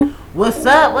What's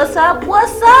up? What's up?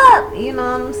 What's up? You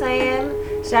know what I'm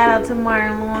saying? Shout out to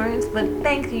Martin Lawrence, but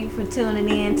thank you for tuning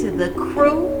in to the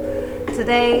crew.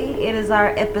 Today it is our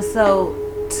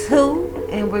episode 2,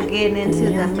 and we're getting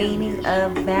into the meaning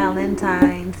of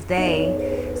Valentine's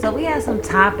Day. So we have some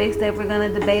topics that we're gonna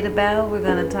debate about. We're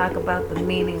gonna talk about the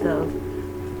meaning of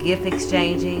gift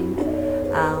exchanging.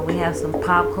 We have some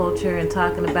pop culture and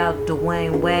talking about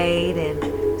Dwayne Wade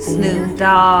and Snoop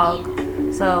Dogg.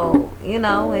 So,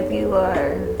 if you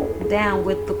are down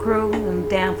with the crew and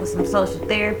down for some social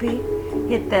therapy,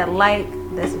 hit that like,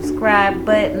 that subscribe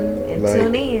button, and Like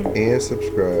tune in. and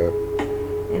subscribe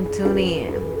And tune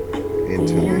in. and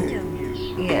tune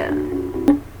in. Yeah.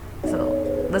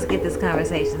 So, let's get this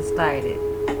conversation started.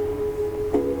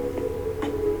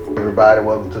 Everybody,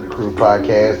 welcome to the Crew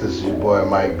Podcast. This is your boy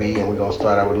Mike B, and we're gonna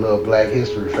start out with a little Black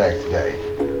History fact today.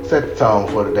 Set the tone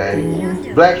for today.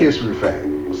 Black History fact: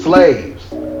 slaves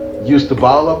used to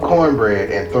ball up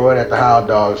cornbread and throw it at the hound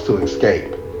dogs to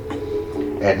escape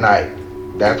at night.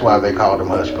 That's why they called them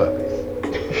hush puppies.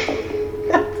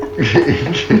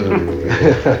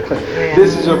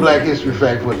 This is your Black History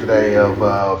fact for today of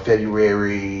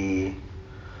February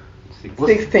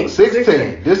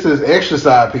 16th. This is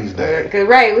Exercise Piece Day.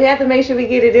 Right, we have to make sure we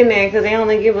get it in there because they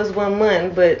only give us 1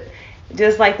 month. But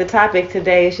just like the topic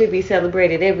today, it should be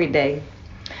celebrated every day.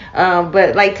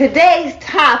 But like today's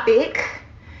topic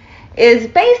is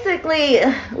basically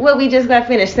what we just got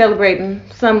finished celebrating,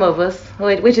 some of us,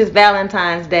 which is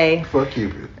Valentine's Day. Fuck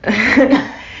Cupid.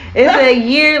 It's a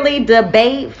yearly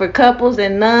debate for couples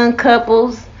and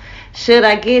non-couples. Should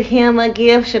I get him a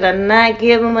gift? Should I not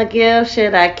give him a gift?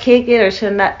 Should I kick it or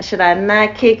should I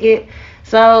not kick it?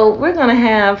 So we're going to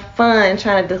have fun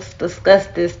trying to discuss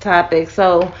this topic.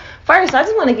 So first, I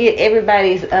just want to get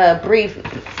everybody's brief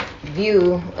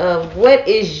view of what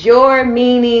is your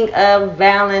meaning of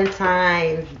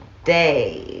Valentine's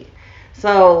Day.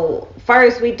 So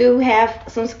first, we do have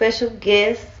some special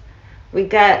guests. We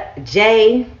got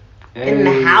Jay in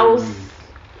the house.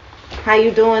 How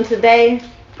you doing today?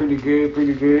 Pretty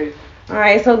good. All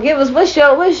right, so give us what's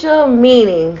your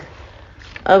meaning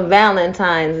of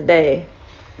Valentine's Day?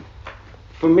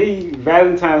 For me,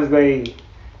 Valentine's Day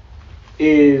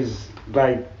is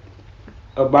like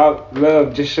about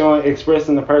love, just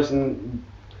expressing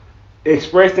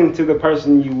to the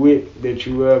person you with that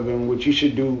you love and what you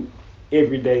should do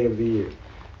every day of the year.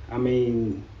 I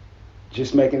mean,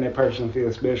 just making that person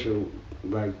feel special,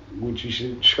 like what you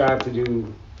should strive to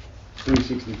do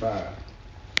 365.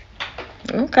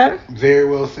 Okay. Very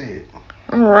well said.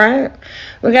 All right.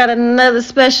 We got another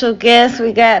special guest.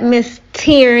 We got Miss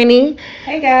Tyranny.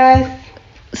 Hey guys.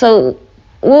 So,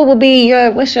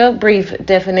 what's your brief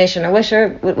definition, or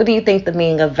what do you think the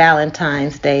meaning of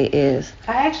Valentine's Day is?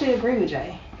 I actually agree with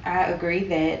Jay. I agree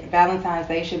that Valentine's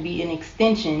Day should be an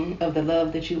extension of the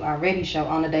love that you already show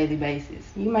on a daily basis.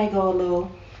 You may go a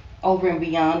little over and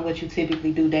beyond what you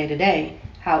typically do day to day.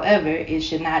 However, it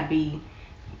should not be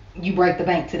you break the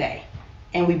bank today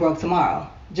and we broke tomorrow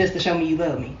just to show me you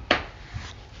love me.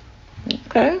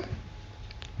 Okay.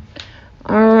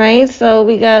 All right. So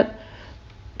we got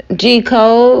G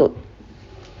Code.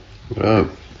 What up?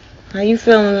 How you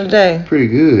feeling today? Pretty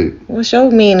good. What's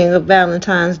your meaning of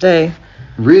Valentine's Day?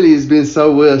 Really, it's been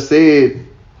so well said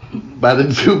by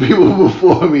the two people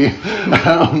before me.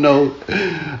 I don't know.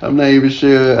 I'm not even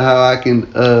sure how I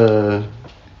can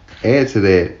add to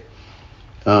that.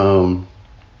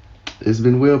 It's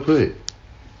been well put.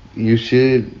 You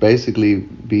should basically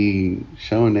be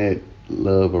showing that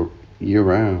love year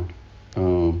round.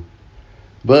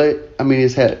 But I mean,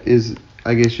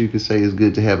 I guess you could say it's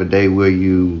good to have a day where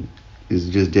you is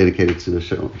just dedicated to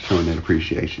showing that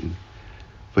appreciation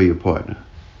for your partner.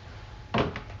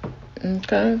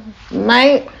 Okay.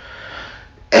 Mike?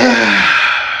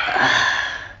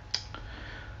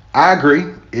 I agree.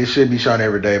 It should be shown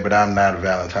every day, but I'm not a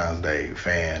Valentine's Day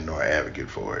fan nor advocate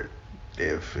for it.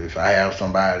 If I have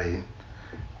somebody,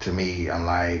 to me, I'm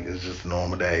like, it's just a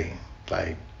normal day.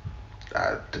 Like,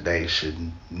 today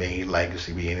shouldn't mean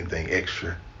legacy be anything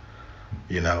extra,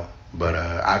 But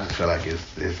I just feel like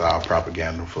it's all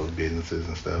propaganda for businesses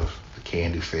and stuff. The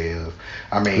candy sales.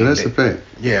 I mean, Well, that's a fact.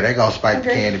 Yeah, they're gonna spike the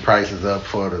candy prices up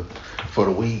for the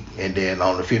week, and then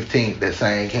on the 15th, that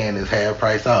same candy is half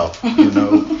price off.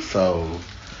 So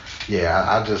yeah,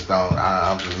 I just don't.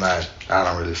 I'm just not. I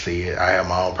don't really see it. I have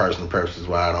my own personal purposes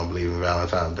why I don't believe in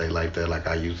Valentine's Day like that, like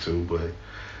I used to. But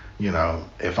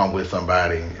if I'm with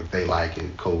somebody, if they like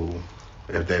it, cool.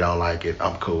 If they don't like it,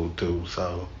 I'm cool too.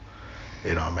 So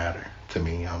it don't matter to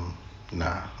me. I'm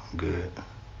good.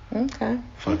 Okay.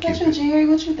 Fuck What you. you, Jerry?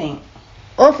 What you think?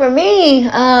 Well, for me,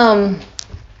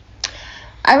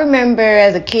 I remember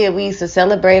as a kid, we used to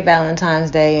celebrate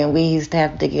Valentine's Day, and we used to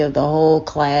have to give the whole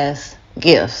class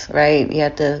gifts, right? You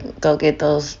had to go get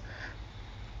those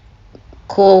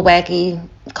cool, wacky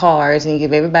cards and you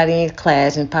give everybody in your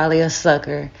class and probably a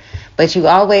sucker. But you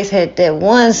always had that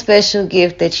one special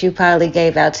gift that you probably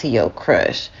gave out to your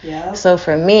crush. Yeah. So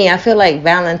for me, I feel like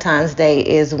Valentine's Day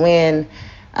is when,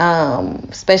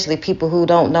 especially people who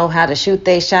don't know how to shoot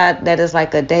their shot, that is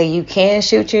like a day you can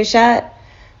shoot your shot.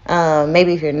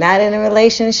 Maybe if you're not in a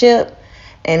relationship.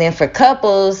 And then for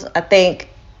couples, I think,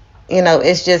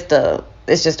 it's just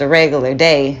a regular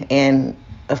day. And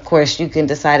of course, you can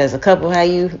decide as a couple how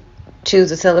you choose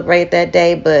to celebrate that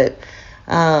day. But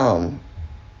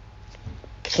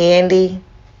candy,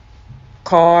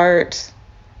 cards,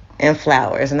 and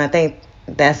flowers. And I think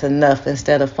that's enough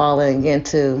instead of falling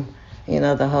into,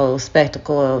 the whole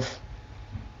spectacle of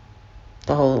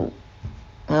the whole,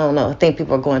 I don't know, I think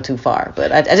people are going too far.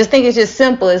 But I just think it's just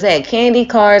simple as that. Candy,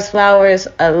 cards, flowers,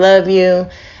 I love you.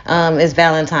 It's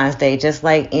Valentine's Day, just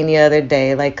like any other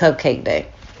day, like Cupcake Day.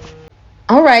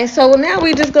 All right, so now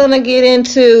we're just going to get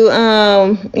into,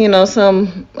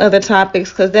 some other topics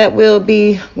because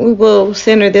we will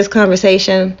center this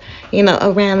conversation,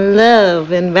 around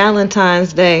love and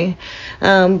Valentine's Day.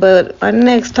 But our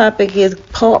next topic is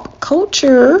pop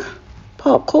culture.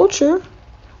 Pop culture.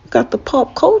 We got the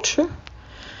pop culture.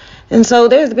 And so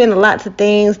there's been lots of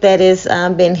things that has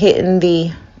been hitting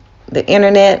the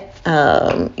internet,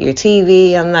 your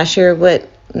TV. I'm not sure what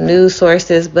news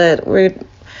sources, but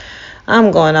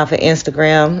I'm going off of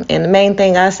Instagram. And the main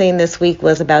thing I seen this week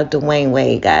was about Dwayne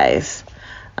Wade, guys.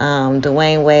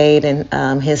 Dwayne Wade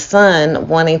and his son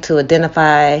wanting to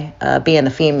identify being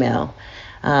a female.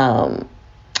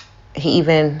 He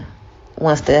even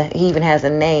has a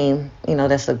name,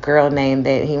 that's a girl name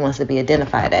that he wants to be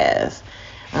identified as.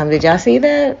 Did y'all see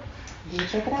that?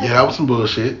 Check it out. Yeah, that was some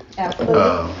bullshit.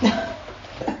 Absolutely.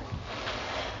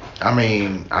 I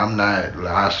mean,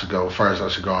 I should go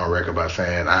on record by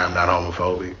saying I am not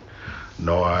homophobic,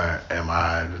 nor am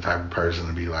I the type of person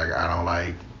to be like, I don't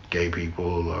like gay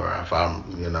people, or if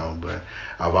but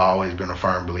I've always been a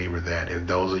firm believer that if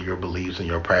those are your beliefs and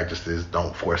your practices,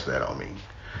 don't force that on me.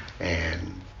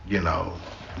 And,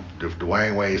 if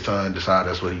Dwayne Wade's son decides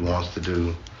that's what he wants to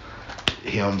do,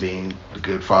 him being the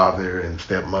good father and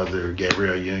stepmother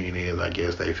Gabrielle Union is, I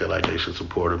guess they feel like they should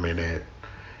support him in that.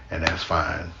 And that's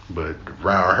fine. But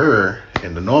around her,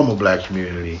 in the normal black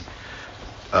community,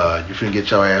 you finna get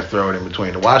your ass thrown in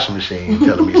between the washing machine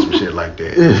telling me some shit like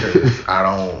that. Because I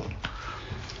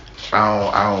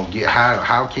don't get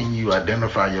how can you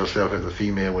identify yourself as a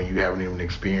female when you haven't even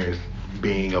experienced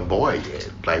being a boy yet,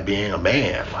 like being a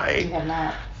man. Like, You have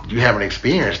not. you haven't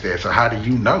experienced that, so how do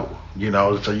you know?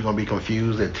 So you're gonna be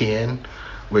confused at 10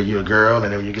 where you're a girl,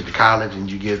 and then when you get to college and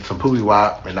you get some pooey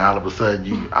wop, and all of a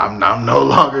sudden I'm no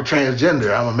longer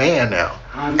transgender. I'm a man now.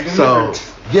 I'm So delivered.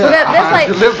 yeah, Well, that's like-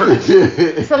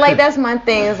 delivered. So like that's my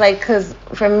thing. It's like, cause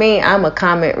for me, I'm a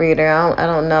comment reader. I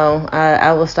don't know.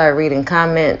 I will start reading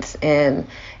comments, and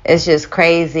it's just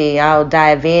crazy. I'll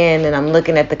dive in, and I'm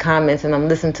looking at the comments, and I'm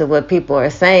listening to what people are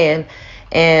saying,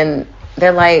 and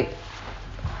they're like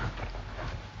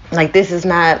this is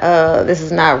not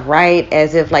right,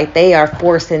 as if like they are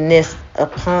forcing this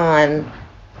upon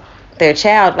their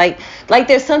child. Like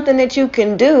there's something that you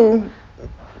can do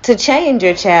to change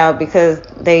your child because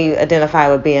they identify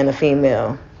with being a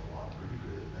female.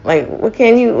 Like what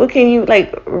can you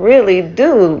like really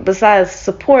do besides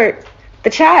support the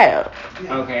child?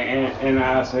 Okay, and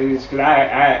I'll say this because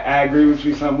I agree with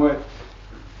you somewhat.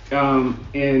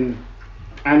 And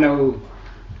I know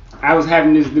I was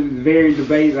having this very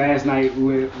debate last night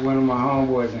with one of my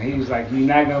homeboys, and he was like, "You're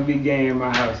not gonna be gay in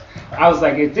my house." I was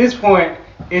like, at this point,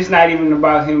 it's not even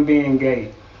about him being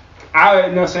gay.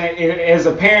 As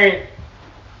a parent,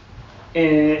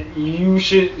 and you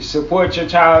should support your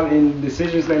child in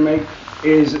decisions they make.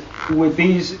 Is with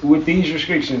these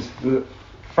restrictions.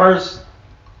 First,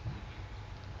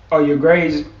 are your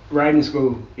grades right in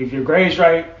school? If your grades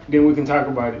right, then we can talk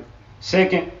about it.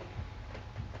 Second,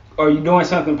 are you doing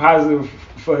something positive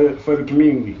for the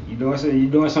community? You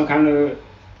doing some kind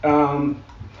of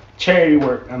charity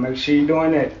work? Make sure you're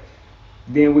doing that.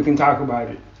 Then we can talk about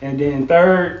it. And then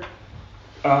third,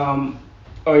 are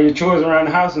your chores around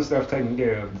the house and stuff taken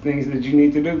care of? The things that you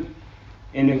need to do.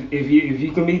 And if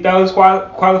you can meet those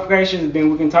qualifications,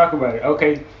 then we can talk about it.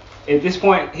 Okay. At this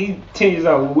point, he's 10 years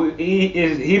old.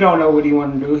 He don't know what he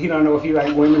want to do. He don't know if he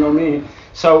like women or men.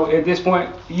 So at this point,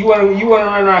 you want to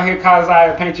run around here, cause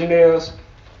eye, paint your nails.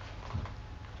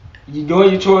 You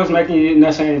doing your chores, making it.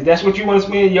 Not saying if that's what you want to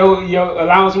spend your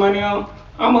allowance money on,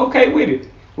 I'm okay with it.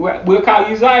 we'll call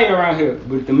you Zaya around here.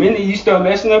 But the minute you start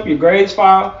messing up, your grades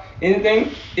fall,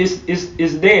 anything, it's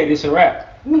dead. It's a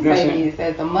wrap. Let me You know what I'm say saying? this,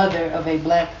 as a mother of a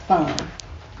black son,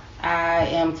 I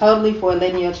am totally for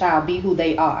letting your child be who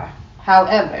they are.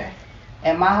 However,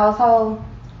 at my household,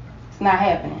 it's not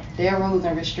happening. There are rules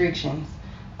and restrictions.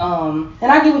 And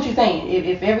I get what you're saying.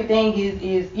 If everything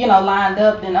is lined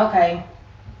up, then okay,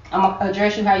 I'm gonna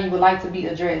address you how you would like to be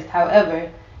addressed. However,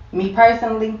 me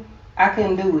personally, I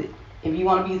couldn't do it. If you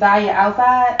want to be Zaya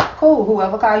outside, cool.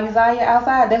 Whoever call you Zaya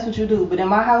outside, that's what you do. But in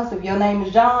my house, if your name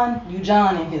is John, you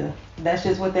John in here. That's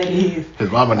just what that is. His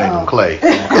mama named him Clay.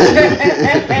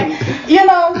 You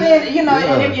know what I'm saying?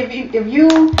 Yeah. And if you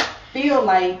feel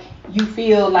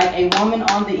like a woman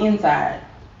on the inside,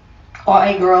 or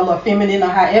a girl, or feminine, or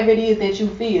however it is that you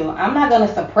feel, I'm not going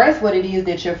to suppress what it is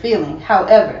that you're feeling.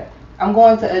 However, I'm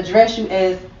going to address you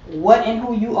as what and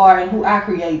who you are and who I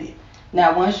created.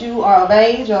 Now, once you are of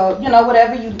age, or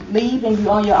whatever, you leave and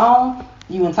you on your own,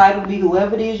 you entitled to be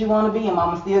whoever it is you want to be, and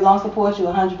mama still going to support you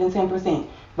 110%.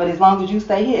 But as long as you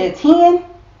stay here at 10,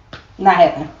 not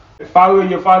happening. Following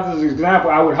your father's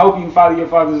example, I would hope you follow your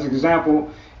father's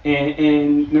example and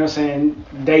you know what I'm saying,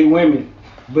 date women.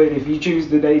 But if you choose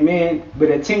to date men, but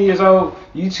at 10 years old,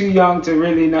 you too young to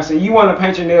really, you know what I'm saying, you want to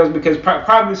paint your nails because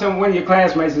probably one of your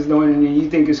classmates is doing it and you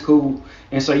think it's cool,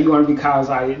 and so you want to be called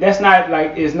Zaya. That's not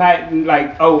like, it's not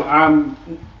like, oh,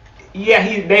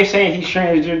 they saying he's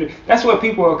transgender. That's what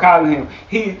people are calling him.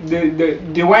 The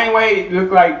Dwayne Wade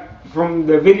looked like, from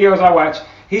the videos I watch,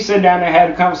 he sat down and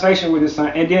had a conversation with his son,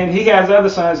 and then he has other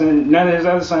sons, and none of his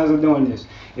other sons are doing this.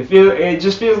 It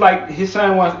just feels like his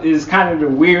son is kind of the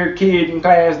weird kid in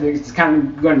class that's kind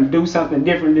of going to do something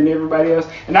different than everybody else.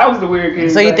 And I was the weird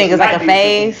kid. So you think it's like a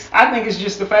phase? I think it's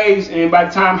just a phase, and by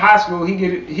the time high school, he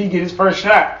get his first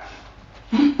shot.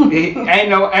 ain't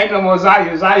no more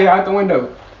Zaya out the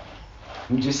window.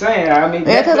 I'm just saying. I mean,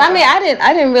 Yeah, because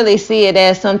I didn't really see it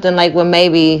as something like, well,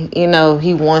 maybe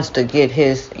he wants to get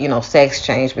his sex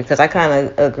changed, because I kind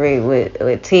of agree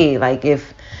with T. Like,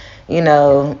 if you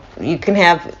can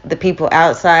have the people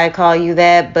outside call you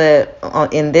that, but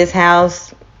in this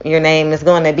house, your name is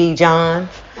going to be John.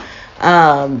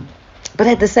 But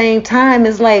at the same time,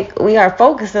 it's like we are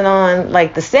focusing on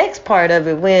like the sex part of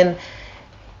it when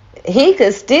he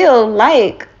could still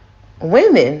like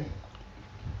women.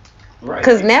 right.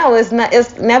 Because now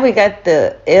now we got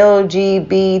the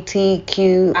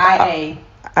LGBTQIA.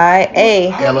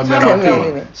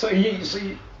 Elemental. So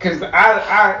because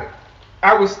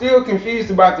I was still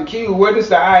confused about the Q. What is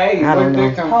the IA? I don't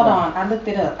know. Hold on, I looked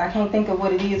it up. I can't think of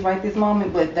what it is right this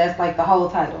moment, but that's like the whole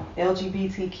title.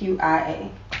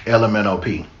 LGBTQIA. Elemental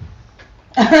P.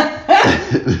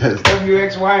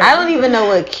 WXY. I don't even know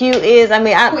what Q is. I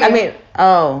mean,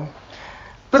 oh.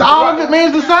 But all of it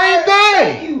means the same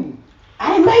thing.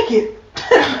 I didn't make it.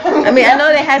 I mean, I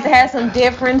know they have to have some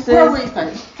differences. Real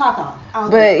research. Talk on.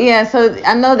 But yeah, so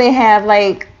I know they have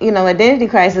like, identity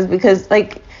crisis, because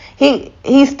like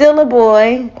he's still a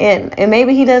boy, and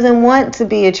maybe he doesn't want to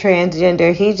be a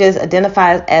transgender. He just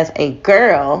identifies as a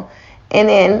girl, and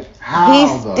then he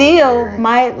still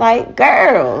might like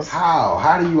girls.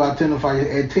 How do you identify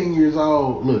at 10 years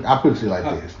old? Look, I put it to you like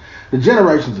this. The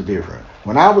generations are different.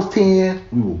 When I was 10,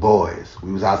 we were boys.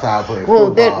 We was outside playing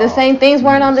football. The same things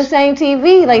weren't on the same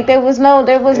TV. Like there was none.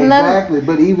 Exactly,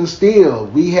 but even still,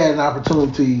 we had an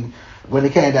opportunity when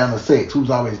it came down to sex. Who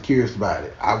was always curious about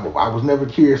it? I was never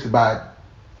curious about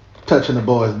touching a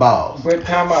boy's balls. But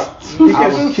time out. I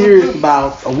was curious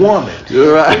about a woman.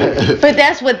 You're right. But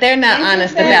that's what they're not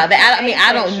honest about.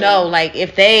 I don't know. Like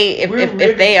if they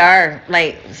are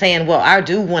like saying, well, I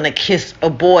do want to kiss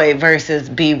a boy versus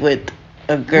be with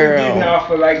a girl. We're getting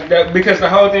off of like that, because the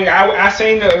whole thing. I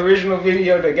seen the original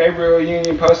video that Gabriel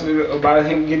Union posted about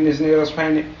him getting his nails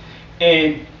painted,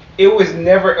 and it was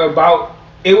never about.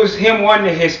 It was him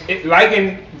wanting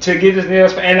liking to get his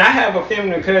nails painted. And I have a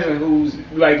feminine cousin who's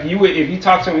like, if you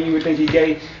talk to him, you would think he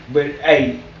gay, but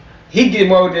hey, he get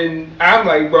more than I'm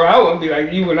like, bro. I wouldn't be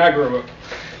like you when I grow up.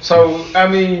 So I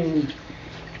mean,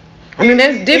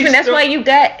 that's different. That's why you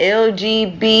got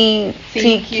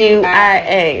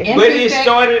LGBTQIA. But it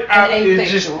started out as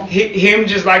just him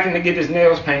just liking to get his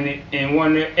nails painted and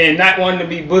not wanting to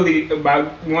be bullied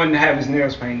about wanting to have his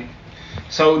nails painted.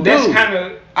 So that's kind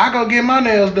of. I go get my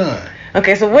nails done.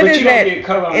 Okay, so what is that?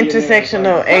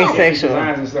 Intersectional, asexual.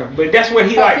 And stuff. But that's what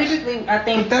he likes. Typically, I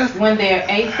think when they're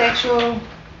asexual,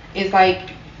 it's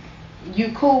like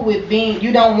you cool with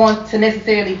you don't want to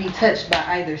necessarily be touched by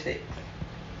either sex.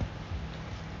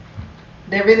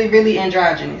 They're really, really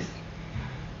androgynous.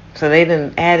 So they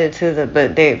didn't add it to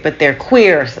but they're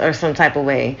queer or some type of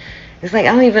way. It's like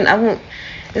I won't.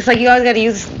 It's like you always got to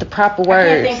use the proper I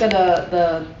words. can't think of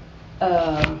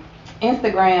the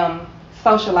Instagram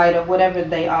socialite or whatever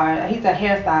they are. He's a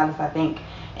hairstylist, I think,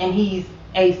 and he's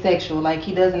asexual. Like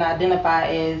he doesn't identify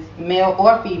as male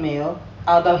or female,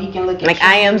 although he can look at Like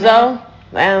I am Zoe.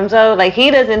 I am Zoe. Like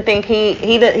he doesn't think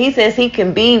he says he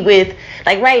can be with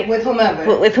with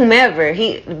whomever. with whomever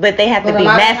but they have But to a be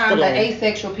lot masculine. of times the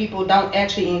asexual people don't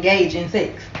actually engage in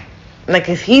sex. Like,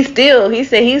 'cause he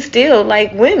said he's still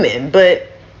like women, but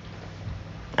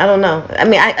I don't know. I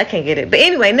mean, I can't get it. But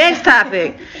anyway, next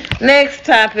topic.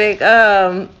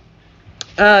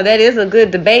 That is a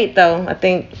good debate, though. I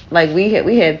think like we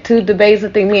had 2 debates. I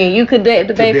think me and you could debate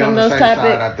To be from on the those safe topics.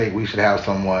 side, I think we should have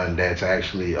someone that's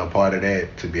actually a part of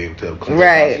that to be able to clear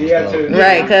Right. up some Yeah, stuff.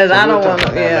 Right, because So I we'll don't talk want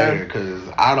about to. that Yeah. later, because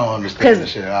I don't understand the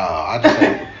shit at all. I just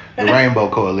say the Rainbow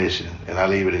Coalition, and I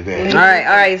leave it at that.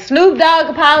 All right. Snoop Dogg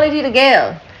apology to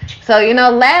Gail. So,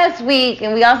 last week,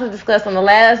 and we also discussed on the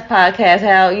last podcast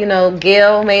how,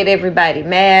 Gail made everybody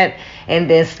mad, and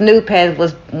then Snoop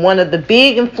was one of the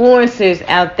big influencers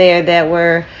out there that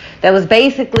was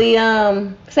basically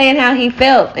saying how he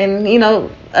felt and,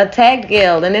 attacked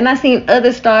Gail. And then I seen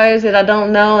other stars that I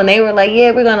don't know, and they were like,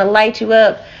 yeah, we're going to light you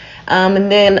up.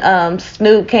 And then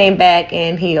Snoop came back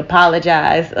and he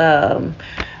apologized.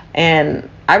 And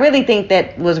I really think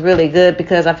that was really good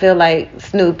because I feel like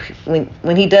Snoop,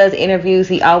 when he does interviews,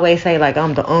 he always say like,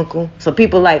 I'm the uncle. So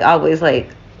people like always like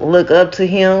look up to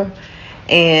him.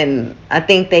 And I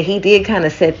think that he did kind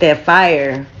of set that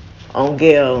fire on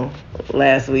Gail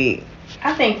last week.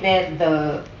 I think that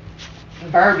the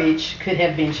verbiage could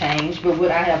have been changed, but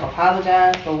would I have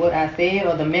apologized for what I said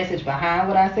or the message behind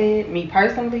what I said? Me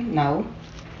personally, no.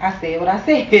 I said what I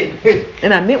said.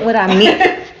 And I meant what I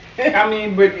meant. I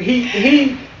mean, but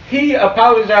he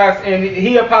apologized, and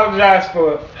he apologized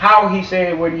for how he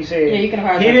said what he said. Yeah, you can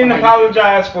apologize. He didn't for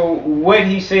apologize for what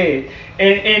he said,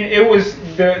 and it was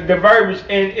the verbiage,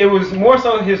 and it was more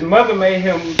so his mother made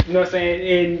him. You know what I'm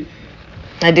saying? And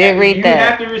I did read you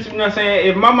that. have to, you know what I'm saying?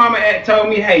 If my mama had told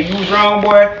me, hey, you was wrong,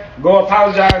 boy, go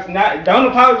apologize. Don't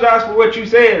apologize for what you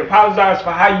said. Apologize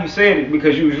for how you said it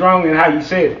because you was wrong in how you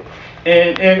said it.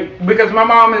 And because my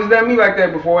mom has done me like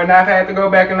that before, and I've had to go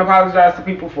back and apologize to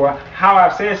people for how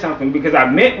I've said something because I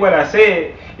meant what I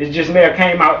said. It just may have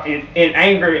came out in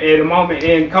anger at a moment.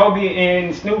 And Kobe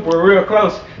and Snoop were real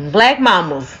close. Black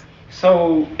mamas.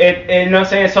 So, and you know what I'm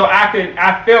saying? So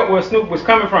I felt where Snoop was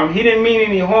coming from. He didn't mean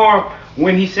any harm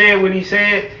when he said what he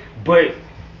said, but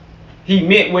he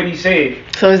meant what he said.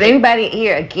 So is anybody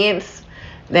here against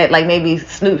that? Like maybe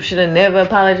Snoop should have never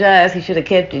apologized. He should have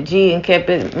kept it G and kept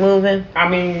it moving. I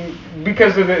mean,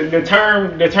 because of the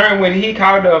term when he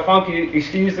called her a funky,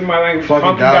 excuse my language,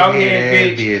 funky dog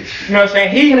head bitch. You know what I'm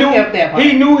saying?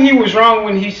 He knew he was wrong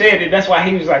when he said it. That's why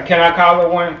he was like, "Can I call her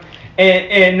one?"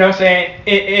 And you know what I'm saying?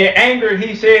 In anger,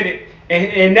 he said it.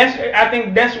 And I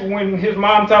think that's when his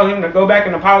mom told him to go back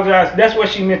and apologize. That's what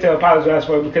she meant to apologize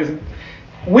for because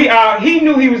he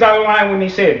knew he was out of line when he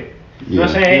said it. You know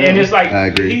what I'm saying? And it's like I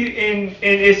agree. And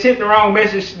it sent the wrong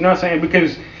message, you know what I'm saying?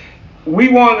 Because we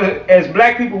want to, as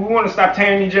black people, we want to stop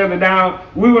tearing each other down.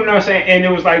 We were, you know what I'm saying? And it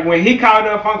was like when he called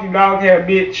her a funky dog hair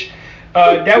bitch,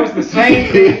 that was the same.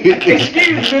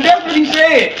 Excuse me, that's what he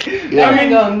said. Yeah. I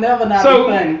mean, gonna never not be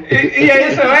funny.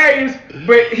 It's hilarious.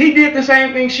 But he did the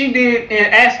same thing she did in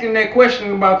asking that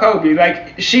question about Kobe.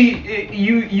 Like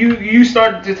you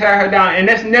started to tear her down, and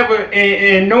that's never.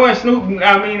 And knowing Snoop,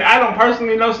 I mean, I don't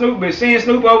personally know Snoop, but seeing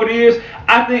Snoop over the years,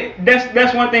 I think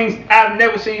that's one thing I've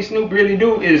never seen Snoop really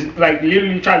do is like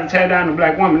literally try to tear down a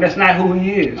black woman. That's not who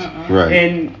he is. Right.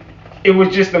 And it was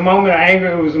just a moment of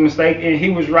anger. It was a mistake, and he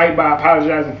was right by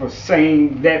apologizing for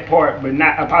saying that part, but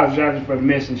not apologizing for the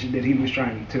message that he was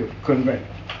trying to convey.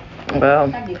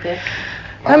 Well, I get that.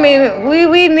 I mean,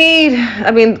 we need,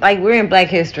 I mean, like, we're in Black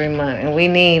History Month, and we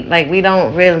need, like, we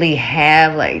don't really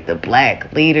have, like, the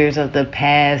black leaders of the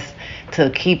past to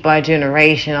keep our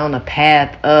generation on a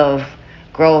path of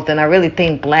growth, and I really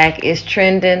think black is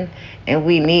trending, and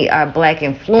we need our black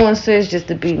influencers just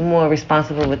to be more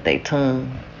responsible with their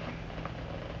tongue.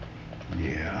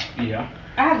 Yeah.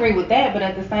 I agree with that, but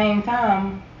at the same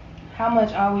time, how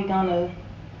much are we gonna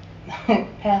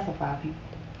pacify people?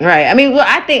 Right. I mean, well,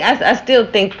 I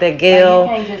still think that Gail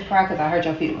Like, you can't just cry because I hurt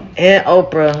your feelings. and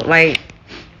Oprah, like,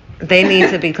 they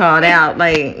need to be called out.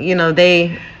 Like, you know,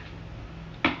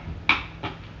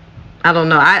 I don't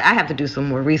know. I have to do some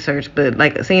more research, but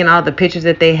like seeing all the pictures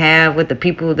that they have with the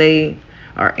people they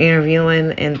are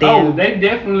interviewing, and then Oh, they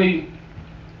definitely.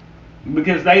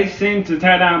 Because they seem to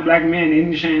tie down black men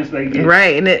any chance they get.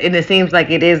 Right, and it seems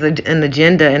like it is an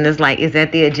agenda, and it's like, is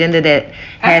that the agenda that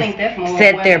I has think that's more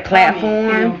set where their the comment platform?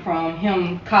 stemmed from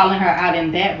him calling her out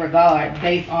in that regard,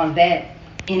 based on that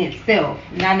in itself,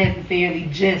 not necessarily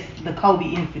just the Kobe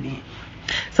incident.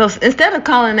 So instead of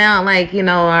calling out, like,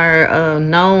 our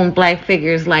known black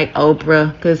figures like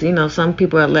Oprah, because some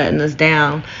people are letting us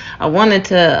down, I wanted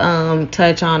to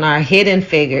touch on our hidden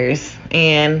figures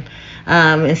and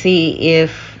see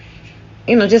if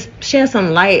just shed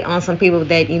some light on some people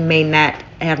that you may not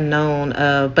have known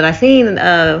of. But I seen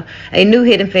a new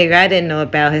hidden figure I didn't know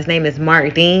about. His name is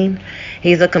Mark Dean.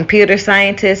 He's a computer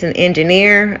scientist and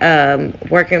engineer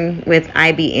working with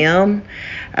IBM.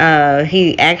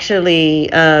 He actually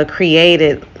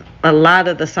created a lot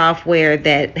of the software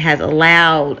that has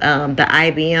allowed the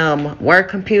IBM work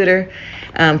computer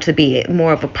to be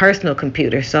more of a personal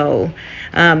computer. So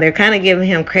they're kind of giving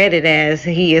him credit as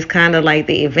he is kind of like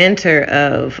the inventor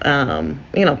of,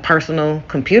 personal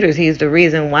computers. He's the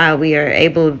reason why we are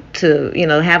able to,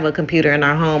 have a computer in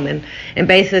our home and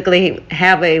basically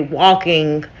have a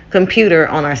walking computer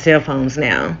on our cell phones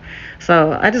now.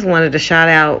 So I just wanted to shout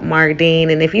out Mark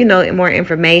Dean, and if you know more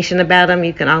information about him,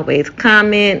 you can always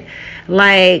comment,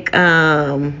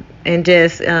 and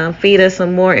just feed us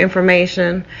some more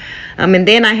information. And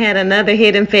then I had another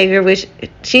hidden figure, which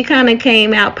she kind of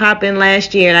came out popping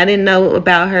last year, and I didn't know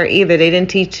about her either. They didn't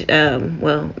teach,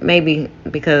 maybe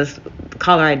because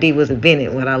caller ID was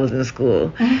invented when I was in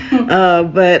school.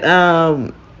 But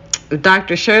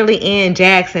Dr. Shirley Ann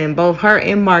Jackson, both her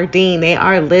and Mark Dean, they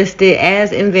are listed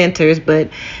as inventors, but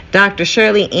Dr.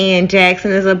 Shirley Ann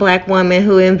Jackson is a black woman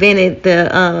who invented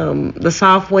the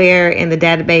software and the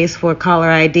database for caller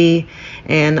ID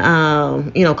and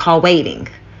call waiting.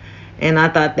 And I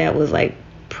thought that was like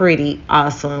pretty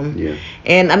awesome. Yeah.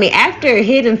 And I mean, after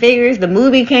Hidden Figures, the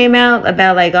movie came out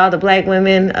about like all the black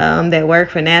women that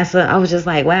work for NASA, I was just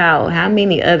like, wow, how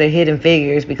many other hidden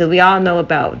figures? Because we all know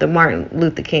about the Martin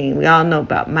Luther King, we all know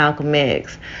about Malcolm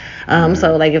X.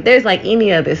 So like if there's like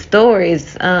any other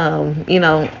stories, as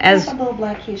a little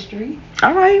black history.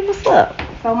 All right, what's up?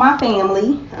 So my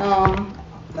family,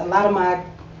 a lot of my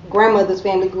grandmother's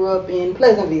family grew up in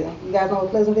Pleasantville. You guys know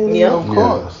what Pleasantville is? Yeah. Of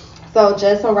course. So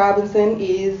Justin Robinson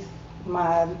is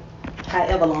my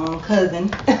however long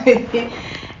cousin.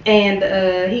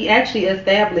 And he actually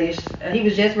he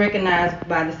was just recognized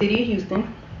by the city of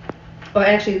Houston, or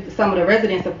actually some of the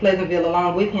residents of Pleasantville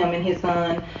along with him and his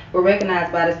son were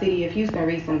recognized by the city of Houston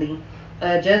recently.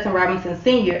 Justin Robinson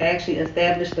Sr. actually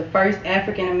established the first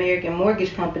African-American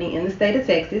mortgage company in the state of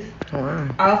Texas. Wow.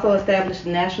 Also established the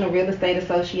National Real Estate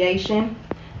Association.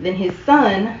 Then his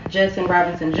son, Justin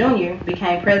Robinson Jr.,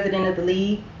 became president of the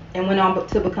league and went on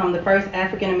to become the first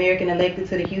African-American elected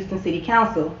to the Houston City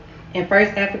Council and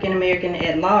first African-American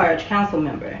at-large council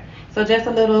member. So just a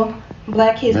little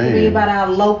black history about our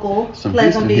local Some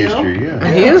Pleasantville. Houston history,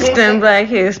 yeah. Houston black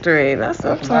history. That's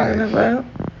what I'm talking nice. about.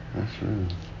 That's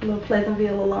right. A little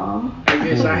Pleasantville alum. I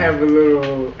guess I have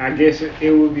I guess it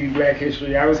would be black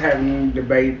history. I was having a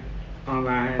debate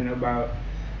online about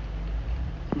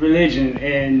religion,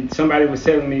 and somebody was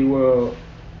telling me, well,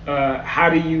 how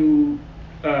do you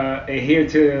adhere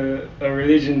to a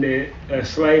religion that a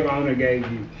slave owner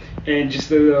gave you? And just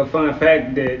a little fun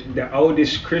fact that the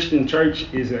oldest Christian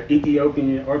church is an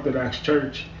Ethiopian Orthodox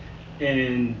church,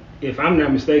 and if I'm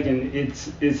not mistaken,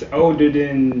 it's older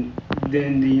than the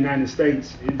United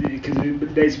States because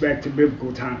it dates back to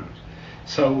biblical times.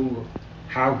 So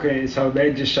so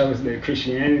that just shows that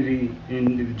Christianity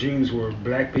and the Jews were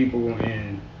black people,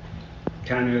 and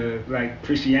kind of like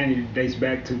Christianity dates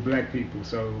back to black people.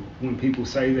 So when people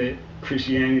say that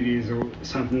Christianity is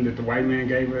something that the white man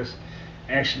gave us,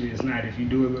 actually it's not. If you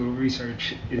do a little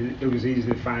research, it was easy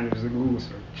to find. It was a Google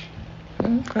search.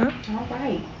 Okay. All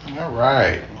right. All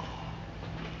right.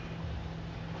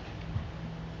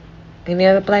 Any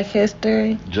other black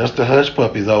history? Just the hush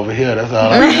puppies over here. That's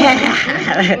all I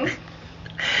got.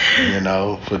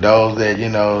 For those that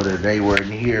that they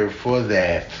weren't here for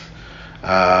that.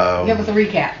 Give us a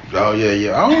recap. Oh yeah.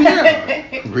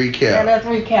 Recap. Yeah, let's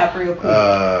recap real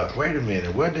quick. Wait a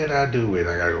minute. What did I do with it?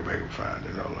 I gotta go back and find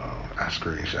it. Hold on. I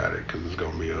screenshot it because it's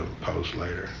gonna be a post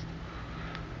later.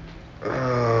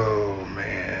 Oh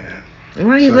man.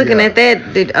 Why are you looking yeah. at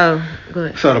that? Go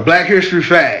ahead. So the Black History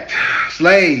fact: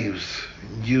 slaves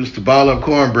used to ball up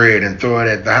cornbread and throw it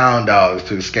at the hound dogs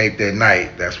to escape that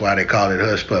night. That's why they call it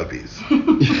hush puppies.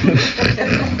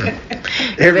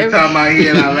 Every time I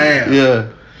hear it, I laugh. Yeah.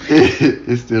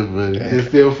 It's still funny. It's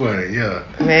still funny, yeah.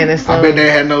 Man, it's so. I bet they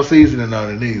had no seasoning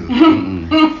on it either.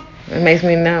 It makes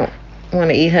me know. want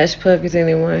to eat hush puppies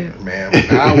anymore. Man,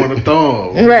 I want to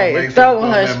throw him. Right, Make throw some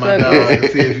a fun hush at my puppy. dog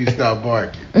and see if he stop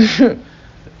barking.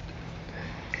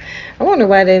 I wonder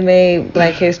why they made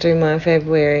Black History Month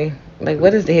February. Like,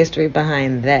 what is the history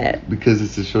behind that? Because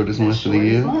it's the shortest month of the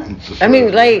year. I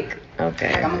mean, like, Like,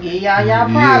 okay. I'm gonna give y'all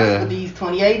props Yeah. for these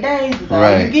 28 days. That's all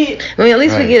Right. you get. I mean, at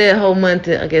least we Right. get a whole month,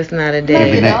 I guess not a Every,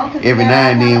 day. You na- know, 'cause every we got now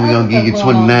and then all we're going to give you kinds of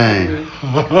stuff going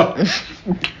on.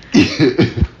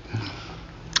 29.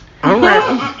 All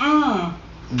right.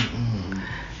 Mm-mm.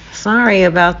 Sorry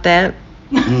about that.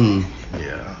 Mm.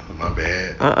 Yeah, my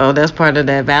bad. Uh-oh, that's part of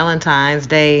that Valentine's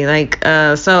Day. Like,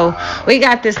 so we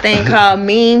got this thing called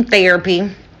meme therapy.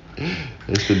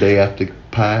 It's the day after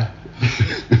pie.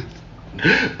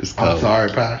 It's I'm called. sorry,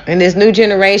 Pie. In this new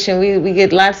generation, we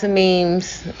get lots of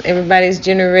memes. Everybody's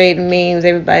generating memes.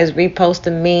 Everybody's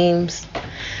reposting memes.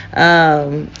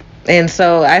 And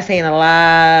so I seen a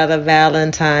lot of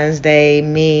Valentine's Day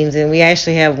memes, and we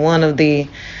actually have one of the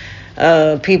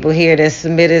people here that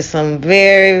submitted some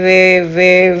very, very,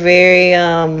 very,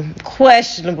 very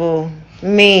questionable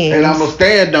memes And I'm going to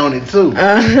stand on it, too.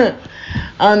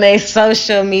 on their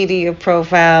social media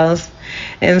profiles.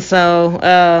 And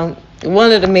so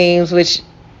one of the memes, which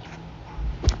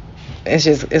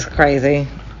it's crazy.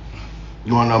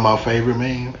 You want to know my favorite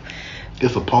meme?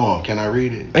 It's a poem. Can I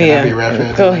read it? Can I be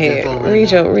Raphael? Go ahead.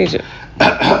 Read it.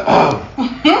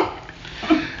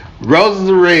 Roses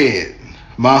are red,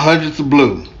 my hundreds are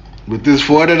blue. With this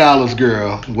 $40,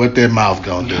 girl, what that mouth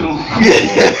gonna do?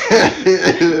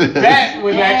 That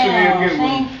was actually a good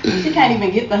one. She can't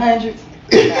even get the hundreds.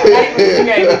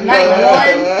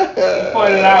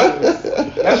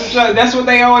 That's what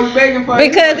they always begging for.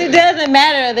 Because it doesn't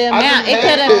matter the amount.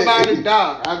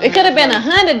 It could have been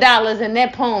 $100 and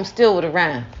that poem still would have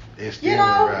rhymed. It's still You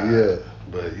know? right. Yeah.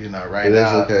 But right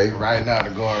That's now, okay. right now the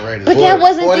going rate is But that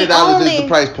wasn't $40 the only. is the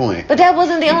price point. But that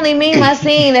wasn't the only meme I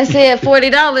seen that said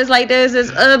 $40. Like there's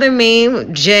this other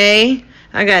meme, Jay.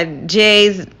 I got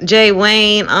Jay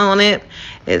Wayne on it.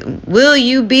 Will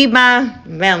you be my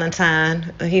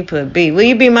Valentine? He put B. Will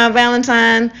you be my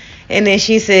Valentine? And then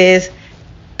she says,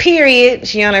 period.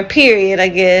 She on her period, I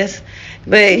guess.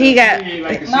 But he got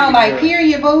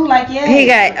Period, boo. Like, yeah.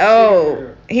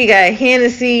 he got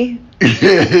Hennessy,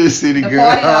 City The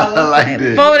girl. $40. I like that.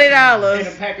 And a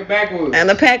 $40, pack of backwoods.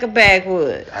 and a pack of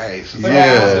backwoods. Hey, so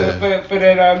Yeah. For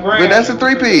that grand. But that's a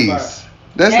 3-piece.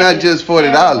 That's not just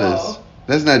 $40.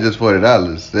 That's not just $40.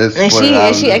 That's And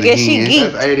 $40. she I guess she again.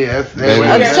 geeked. that's 80. That's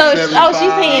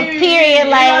She's saying period,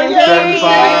 like period.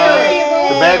 75.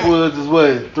 The backwoods is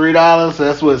what, $3? So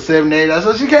that's what, $78.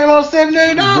 So she came on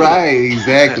 $78. Right,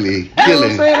 exactly. You know what I'm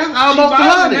Killing. saying? That's almost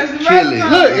 $100. Killing.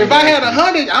 Look, if I had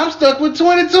 $100, I'm stuck with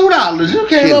 $22. You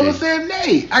came Killing. over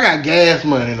 78. I got gas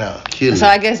money now. Killing. So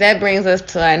I guess that brings us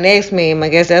to our next meme. I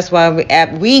guess that's why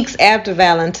weeks after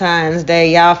Valentine's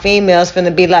Day, y'all females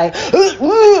finna be like,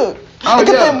 I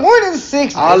could yeah. put more than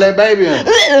 60. All that baby in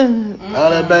them. All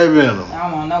that baby in them. I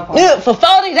don't want no part. For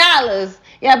 $40,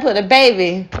 y'all put a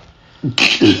baby.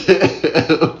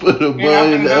 Put a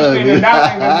bun in the oven.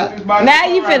 Now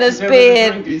you finna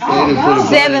spend He said he put a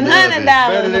bun in the oven. $700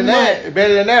 Better a than month. that.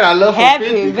 Better than that. I love her Happy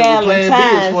 50 because the plan B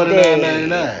Valentine's is Day.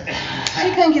 $49.99. She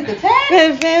couldn't get the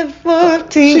tag.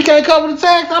 14. She can't cover the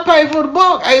tax. I paid for the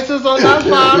bulk. 8 cents on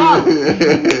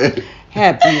 $5.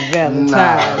 Happy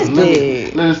Valentine's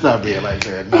Day. Let me stop being like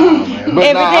that. Nah, man. But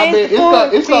Every nah, I day's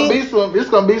bet it's 14.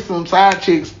 gonna be some side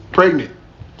chicks pregnant.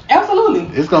 Absolutely.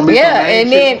 It's gonna be Yeah, some main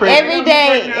and then chicks pregnant. every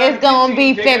day it's gonna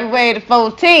be February the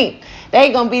 14th.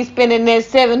 They gonna be spending that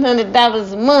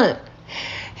 $700 a month.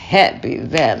 Happy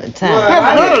Valentine's.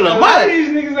 Well, A lot of these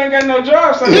niggas ain't got no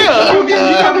job, so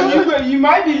you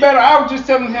might be better. I was just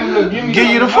telling him, look, give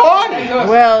you the 40.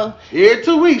 Well, Every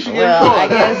 2 weeks you get I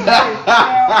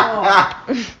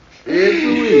 40. guess Every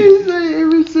 2 weeks.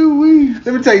 Every 2 weeks.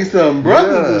 Let me tell you something.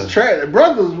 Brothers is trash.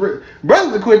 Brothers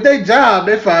will quit their job.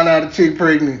 They find out a chick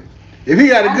pregnant. If he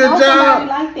got a I good know job, somebody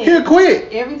like that. he'll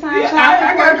quit. Every time Yeah,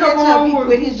 I I got a couple he of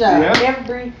quit his job. Yeah.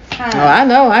 Every time. I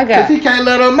know. I Cause got. he can't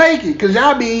let her make it. Cause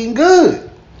y'all be eating good.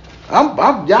 Y'all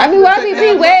I mean, why we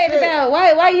be worried about?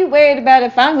 Why you worried about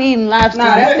if I'm eating lobster Nah,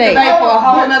 and that's steak? debate for a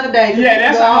whole nother day. Yeah,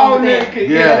 that's a whole nigga.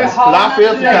 Yeah, that's cause I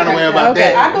feel some kind of way about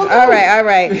Okay. that. I do too. All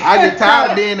right. I get tired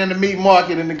of being in the meat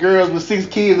market and the girls with 6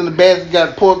 kids in the basket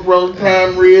got pork roast,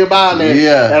 prime rib, all that.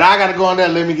 Yeah. And I gotta go in there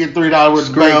and let me get $3 worth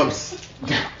of bacon. Scrumps.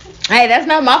 Hey, that's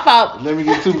not my fault. Let me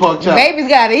get 2 pork chops. Babies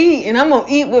gotta eat, and I'm gonna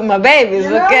eat with my babies. You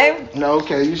know? Okay. No,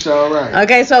 okay, you sure right.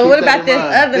 Okay. So Keep what that about in this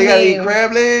mind. other They gotta eat meme?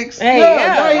 crab legs. Hey,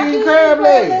 Yeah, y'all eating crab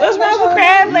legs. What's wrong with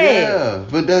crab legs? Yeah,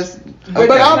 but that's.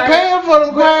 But I'm paying for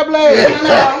them crab legs. No,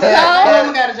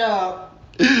 I got a job.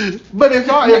 But if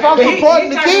I'm He supporting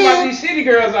the talking about kids, these city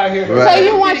girls out here. Right. So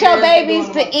you want your babies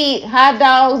to eat hot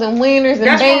dogs and wieners and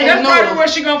That's beans? probably what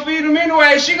she gonna feed them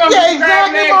anyway. She gonna Yeah, feed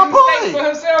crab exactly legs my and steak point. for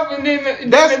herself, and then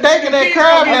that steak and that kids crab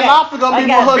and gonna that get- lobster gonna be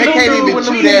Okay. with her They little can't dude even when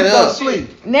them chew kids that go to up.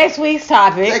 sleep. Next week's They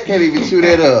topic. can't even chew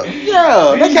that up.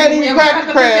 Yeah, they can't even Yeah, crack we're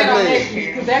the gonna put that crab on next legs. week,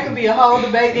 because that could be a whole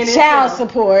debate in Child itself.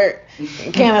 support.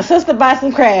 Can a sister buy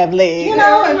some crab legs? You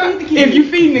know, and feed the kids. If you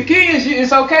feeding the kids,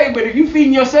 it's okay. But if you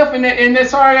feeding yourself and that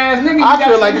sorry ass nigga, you I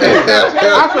feel like this.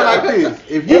 I feel like this.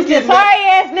 If you It's the get sorry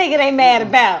ass nigga they mad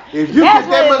about. if you That's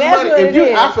get that what- much that's money, what if it you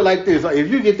is. I feel like this.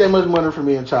 If you get that much money from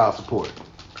me in child support,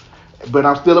 but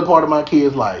I'm still a part of my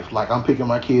kids' life. Like I'm picking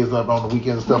my kids up on the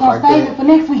weekends and We're stuff gonna like save it that. for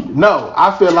next week. No,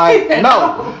 I feel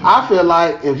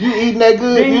like if you eating that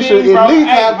good, Ding, you should ding, at bro. least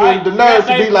Hey, have Mike, the you nerve got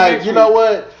to be saved like, next you know week.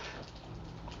 what?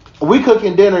 We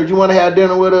cooking dinner. You want to have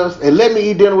dinner with us, and let me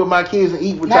eat dinner with my kids and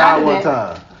eat with Now, I y'all do one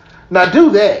that. time. Now do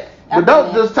that. I But do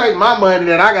don't that. just take my money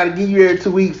that I gotta give you every 2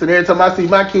 weeks, and every time I see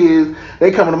my kids, they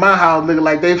coming to my house looking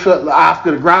like they felt the Oscar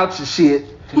the Grouch and shit.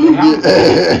 And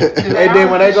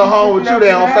then when they go home with you,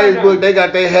 they on Facebook, they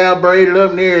got their hair braided up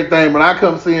and everything. When I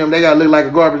come see them, they gotta look like a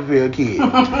garbage pail kid.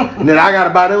 And then I gotta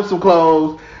buy them some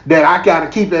clothes that I gotta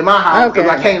keep in my house because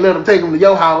Okay. I can't let them take them to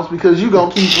your house because you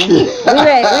gonna keep them. We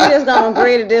just gonna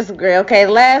agree to disagree. Okay,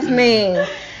 last mean.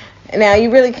 Now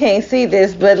you really can't see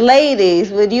this, but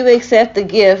ladies, would you accept the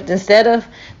gift instead of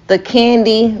the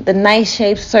candy, the nice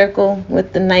shaped circle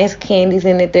with the nice candies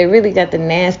in it? They really got the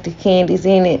nasty candies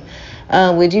in it.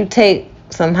 Would you take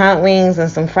some hot wings and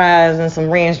some fries and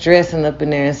some ranch dressing up in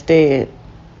there instead?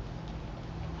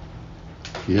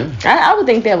 Yeah. I would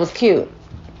think that was cute.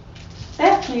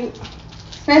 That's cute.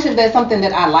 Especially if that's something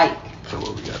that I like.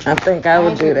 I think I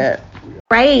would do that.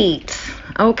 Right.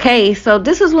 Okay, so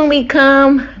this is when we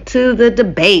come to the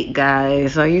debate,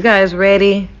 guys. Are you guys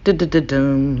ready?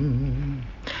 Dun-dun-dun-dun.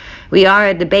 We are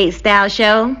a debate style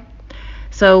show.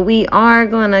 So we are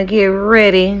going to get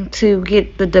ready to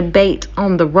get the debate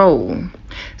on the roll.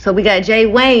 So we got Jay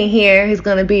Wayne here. He's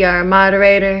going to be our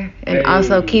moderator and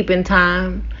also keeping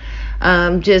time.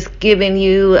 Just giving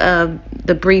you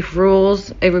the brief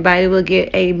rules. Everybody will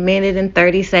get 1 minute and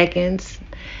 30 seconds.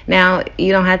 Now,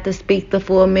 you don't have to speak the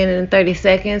full 1 minute and 30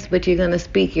 seconds, but you're going to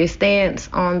speak your stance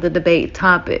on the debate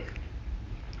topic.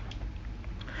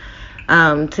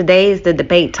 The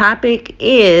debate topic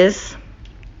is,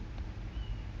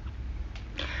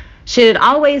 should it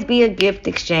always be a gift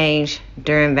exchange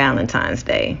during Valentine's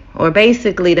Day? Or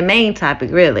basically the main topic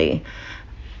really,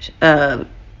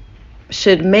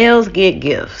 should males get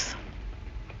gifts?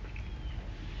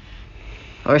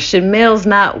 Or should males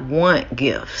not want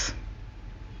gifts?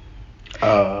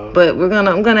 But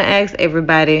I'm gonna ask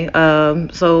everybody.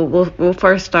 So we'll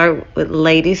first start with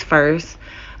ladies first.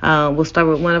 We'll start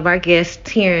with one of our guests,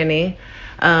 Tyranny.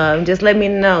 Just let me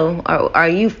know. Are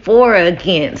you for or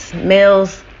against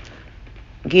males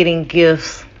getting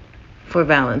gifts for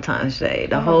Valentine's Day?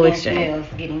 The whole against exchange. males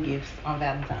getting gifts on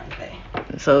Valentine's Day.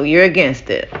 So you're against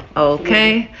it.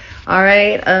 Okay. All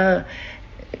right.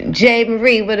 Jay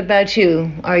Marie, what about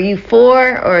you? Are you for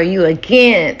or are you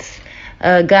against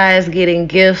guys getting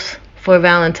gifts for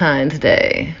Valentine's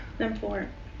Day? I'm for it.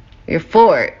 You're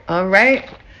for it. All right.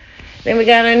 Then we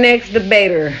got our next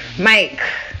debater, Mike.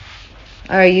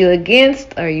 Are you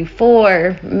against, are you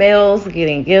for males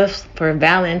getting gifts for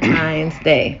Valentine's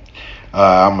Day?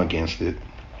 I'm against it.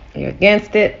 You're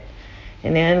against it.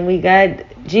 And then we got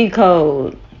G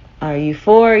Code. Are you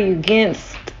for, are you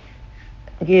against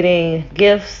getting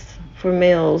gifts for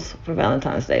males for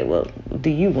Valentine's Day? Well, do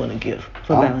you want a gift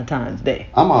for Valentine's Day?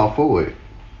 I'm all for it.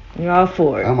 You're all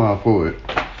for it. I'm all for it.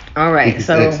 All right. It's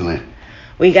So excellent.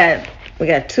 we got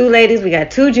two ladies, we got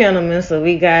two gentlemen. So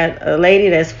we got a lady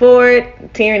that's for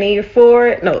it. Tyranny, you're for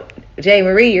it. No, Jay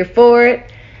Marie, you're for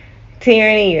it.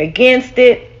 Tyranny, you're against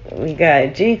it. We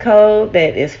got G Code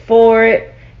that is for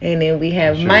it. And then we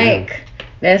have Sure Mike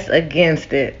that's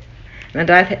against it. Now,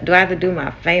 do I have to do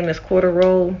my famous quarter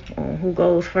roll on who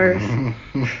goes first?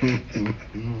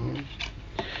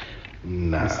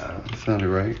 Nah, Sounded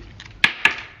right.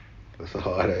 that's a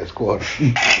hard ass quarter.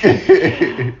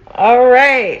 All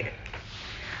right.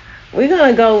 We're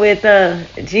going to go with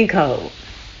G Code.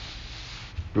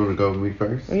 You want to go with me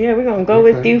first? Yeah, we're going to go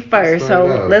with Okay, you first. let's start it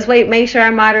So out. let's wait, make sure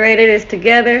our moderator is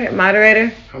together.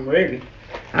 Moderator. I'm ready.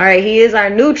 All right, he is our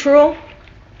neutral.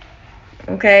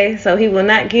 Okay, so he will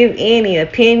not give any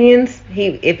opinions.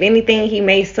 If anything, he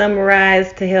may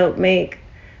summarize to help make,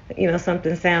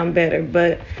 something sound better.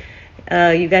 But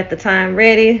you got the time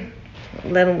ready.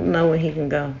 Let him know when he can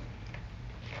go.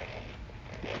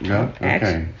 Yeah. Okay.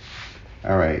 Action.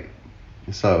 All right.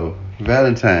 So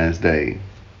Valentine's Day.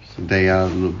 they are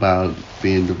about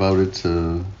being devoted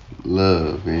to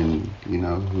love and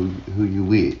who you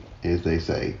with, as they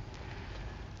say.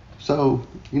 So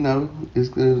it's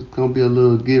gonna be a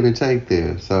little give and take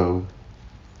there. So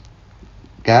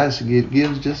guys should get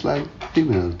gifts just like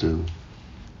females do.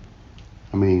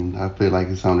 I mean, I feel like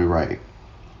it's only right.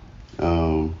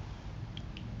 Um,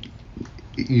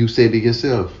 you said it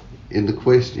yourself in the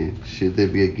question: should there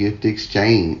be a gift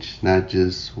exchange, not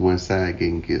just one side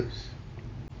getting gifts?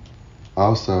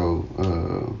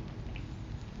 Also,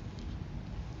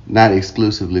 not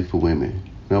exclusively for women.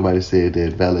 Nobody said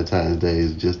that Valentine's Day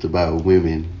is just about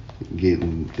women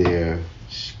getting their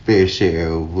fair share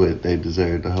of what they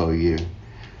deserve the whole year.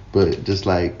 But just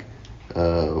like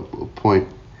a point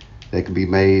that could be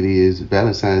made is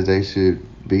Valentine's Day should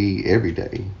be every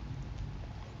day.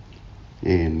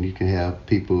 And you can have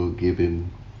people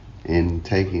giving and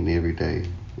taking every day.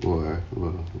 Or,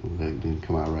 well, that didn't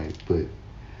come out right. But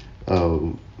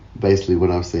basically,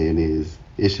 what I'm saying is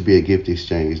it should be a gift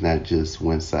exchange, not just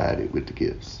one sided with the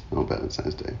gifts on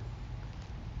Valentine's Day.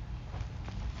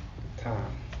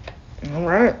 Time. All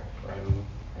right.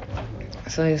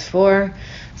 So he's 4.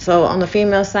 So on the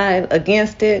female side,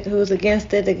 against it. Who's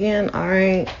against it again? All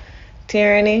right.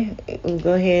 Tyranny,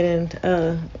 go ahead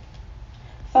and.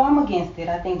 So I'm against it.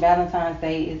 I think Valentine's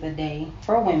Day is a day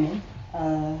for women.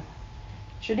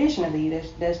 Traditionally,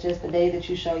 that's just the day that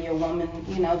you show your woman,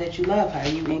 that you love her.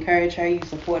 You encourage her, you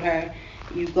support her,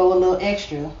 you go a little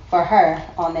extra for her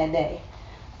on that day.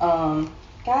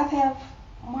 Guys have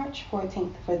March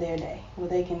 14th for their day where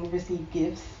they can receive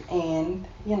gifts and,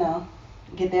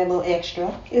 get their little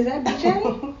extra. Is that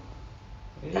BJ?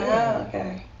 Oh,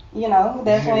 okay.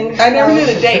 That's when I never knew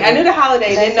the date. I knew the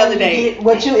holiday, didn't know the date. Get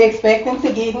what you expect them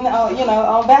to get,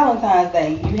 on Valentine's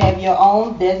Day. You have your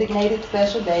own designated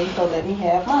special day, so let me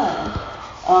have mine.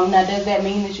 Now, does that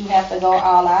mean that you have to go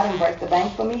all out and break the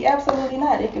bank for me? Absolutely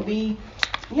not. It could be,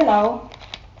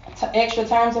 extra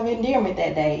terms of endearment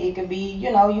that day. It could be,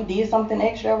 you did something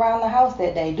extra around the house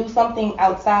that day. Do something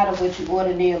outside of what you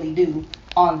ordinarily do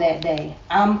on that day.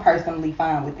 I'm personally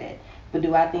fine with that. But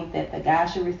do I think that the guy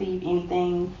should receive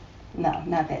anything? No,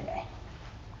 not that day.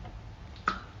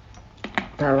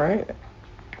 All right.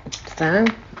 It's time.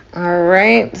 All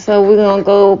right. So we're going to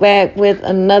go back with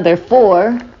another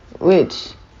 4, which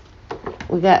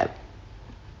we got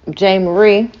J.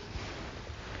 Marie.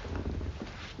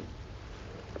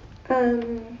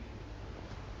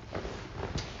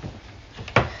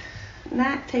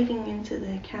 Not taking into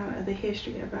the account of the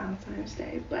history of Valentine's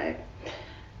Day, but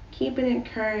keeping it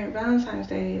current, Valentine's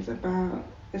Day is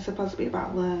supposed to be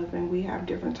about love, and we have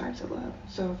different types of love.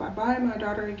 So if I buy my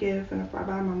daughter a gift, and if I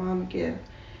buy my mom a gift,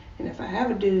 and if I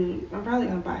have a dude, I'm probably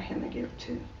going to buy him a gift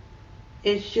too.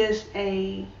 It's just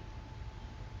a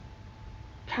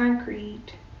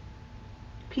concrete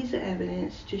piece of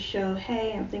evidence to show,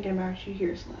 hey, I'm thinking about you,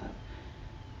 here's love.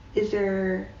 Does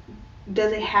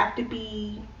it have to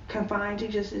be confined to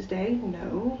just this day?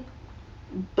 No.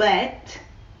 But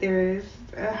there is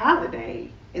a holiday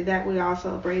that we all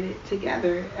celebrated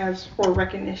together as for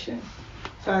recognition.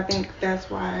 So I think that's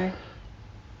why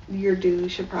your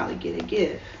dude should probably get a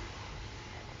gift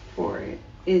for it.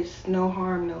 It's no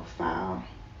harm, no foul.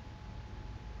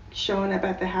 Showing up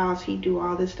at the house, he do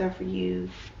all this stuff for you.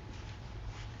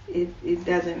 It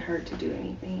doesn't hurt to do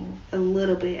anything a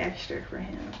little bit extra for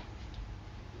him.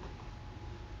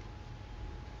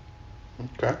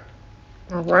 Okay.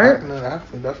 All right. I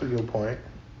think that's a good point.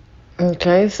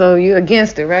 Okay, so you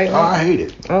against it, right? Oh, I hate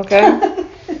it. Okay.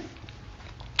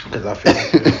 Because I feel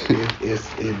like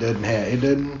it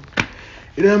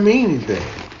doesn't mean anything.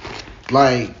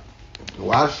 Like,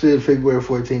 why should February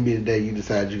 14th be the day you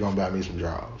decide you're gonna buy me some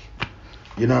drawers?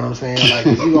 You know what I'm saying? Like,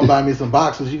 if you're gonna buy me some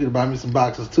boxes, you could buy me some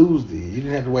boxes Tuesday. You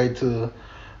didn't have to wait till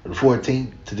the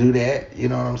 14th to do that. You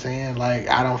know what I'm saying? Like,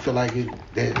 I don't feel like it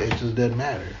just doesn't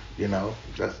matter.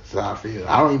 That's how I feel.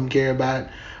 I don't even care about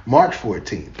March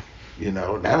 14th.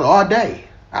 That's all day.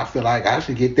 I feel like I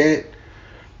should get that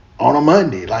on a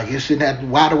Monday. Like, it shouldn't have to,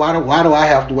 why do I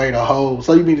have to wait a whole,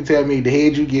 so you mean to tell me the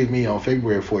head you give me on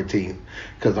February 14th,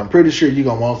 because I'm pretty sure you're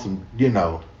going to want some, you're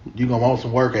going to want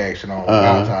some work action on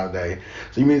Valentine's Day.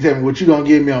 So you mean to tell me what you're going to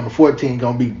give me on the 14th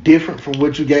going to be different from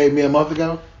what you gave me a month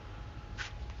ago?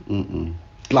 Mm-mm.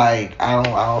 Like, I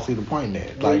don't see the point in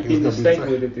that. Like, You it's can gonna steak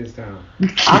be with it this time.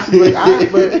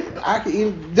 I can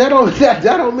eat, that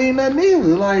don't mean nothing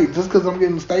either. Like, just because I'm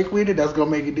getting steak with it, that's gonna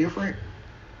make it different.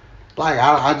 Like,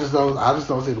 I just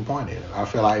don't see the point in it. I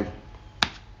feel like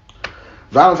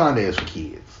Valentine's Day is for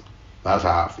kids. That's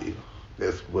how I feel.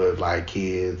 That's what, like,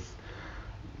 kids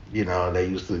You know, they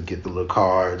used to get the little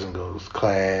cards and go to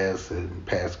class and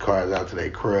pass the cards out to their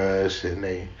crush, and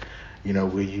they, you know,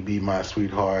 will you be my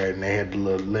sweetheart? And they had the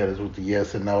little letters with the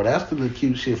yes and no. That's the little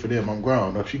cute shit for them. I'm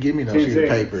grown. If you give me no sheet of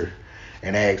paper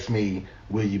and ask me,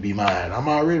 will you be mine? I'm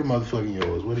already motherfucking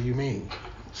yours. What do you mean?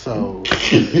 So,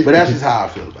 but that's just how I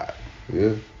feel about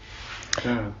it.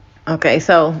 Yeah. Okay,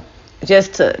 so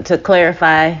just to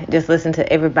clarify, just listen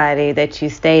to everybody that you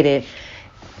stated.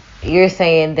 You're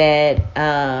saying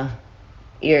that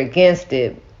you're against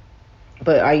it,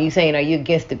 but are you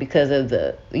against it because of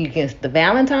you against the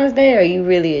Valentine's Day, or are you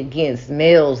really against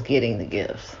males getting the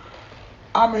gifts?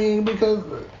 I mean, because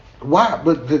why?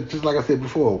 But just like I said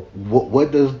before,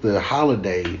 what does the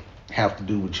holiday have to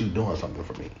do with you doing something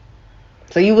for me?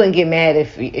 So you wouldn't get mad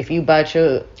if you bought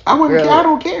your I wouldn't girl. care. I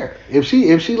don't care. If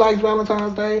she likes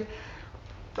Valentine's Day,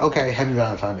 okay, happy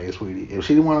Valentine's Day, sweetie. If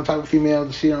she didn't want to type of female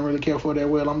that she don't really care for that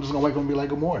well, I'm just gonna wake up and be like,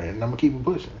 good morning, and I'm gonna keep it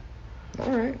pushing.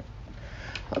 All right.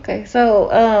 Okay, so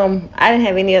I didn't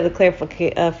have any other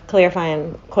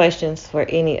clarifying questions for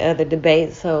any other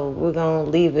debates, so we're gonna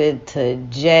leave it to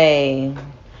Jay.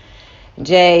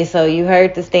 Jay, so you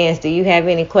heard the stance. Do you have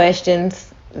any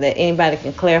questions that anybody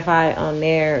can clarify on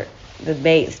their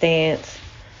debate stance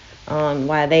on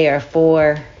why they are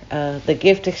for the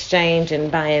gift exchange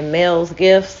and buying males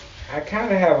gifts? I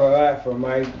kind of have a lot for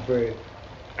Mike, but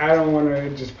I don't want to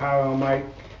just pile on Mike,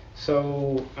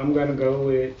 so I'm gonna go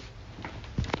with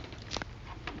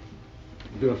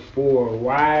the 4.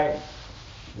 Why?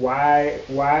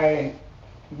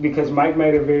 Because Mike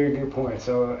made a very good point.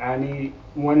 So I need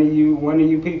one of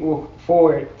you people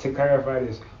for it to clarify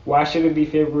this. Why should it be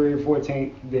February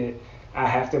 14th that I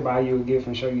have to buy you a gift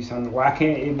and show you something? Why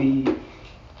can't it be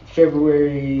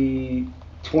February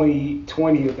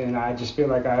 20th and I just feel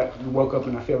like I woke up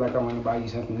and I feel like I want to buy you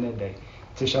something that day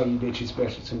to show you that you're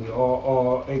special to me?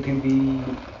 Or it can be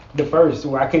the 1st,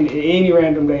 where I can, any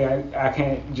random day, I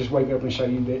can't just wake up and show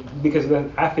you that, because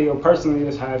I feel personally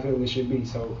that's how I feel it should be.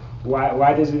 So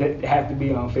why does it have to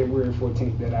be on February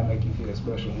 14th that I make you feel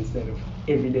special instead of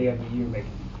every day of the year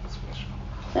making you feel special?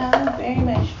 So I'm very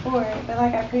much for it, but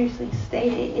like I previously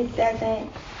stated, it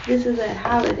doesn't, this is a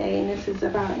holiday and this is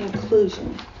about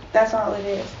inclusion. That's all it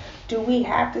is. Do we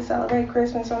have to celebrate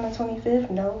Christmas on the 25th?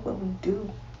 No, but we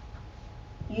do.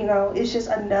 You know, it's just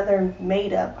another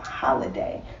made up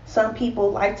holiday. Some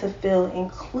people like to feel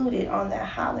included on that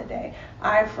holiday.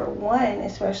 I, for one,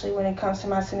 especially when it comes to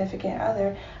my significant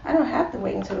other, I don't have to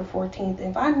wait until the 14th.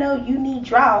 If I know you need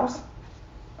draws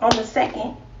on the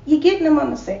 2nd, you're getting them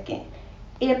on the 2nd.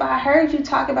 If I heard you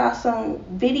talk about some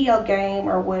video game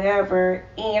or whatever,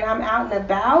 and I'm out and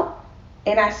about,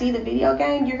 and I see the video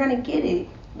game, you're going to get it.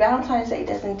 Valentine's Day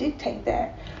doesn't dictate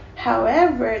that.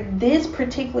 However, this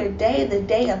particular day, the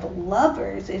day of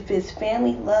lovers, if it's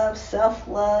family love,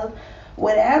 self-love,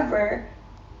 whatever,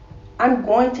 I'm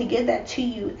going to give that to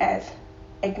you as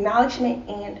acknowledgement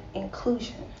and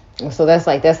inclusion. So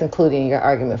that's including your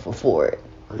argument for Ford.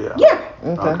 Yeah.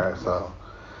 Okay. So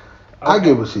I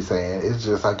get what she's saying. It's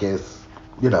just, I guess,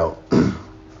 now,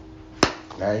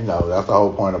 that's the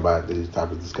whole point about these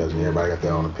type of discussion. Everybody got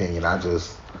their own opinion. I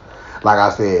just, like I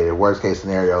said, worst case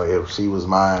scenario, if she was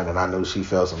mine and I knew she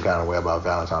felt some kind of way about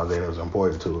Valentine's Day and it was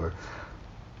important to her,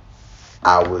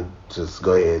 I would just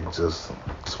go ahead and just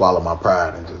swallow my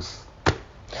pride and just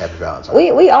happy Valentine's.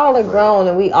 We all are grown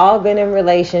and we all been in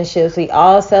relationships. We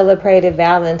all celebrated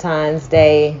Valentine's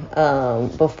Day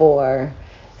before.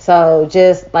 So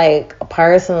just like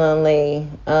personally,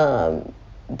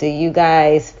 do you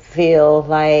guys feel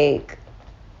like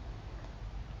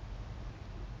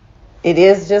it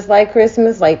is just like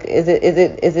Christmas? Like, is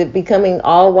it becoming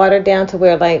all watered down to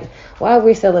where, like, why are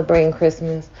we celebrating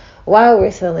Christmas? Why are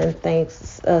we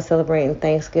celebrating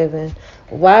Thanksgiving?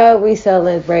 Why are we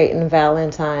celebrating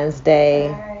Valentine's Day?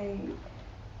 I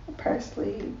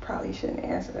personally probably shouldn't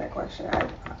answer that question.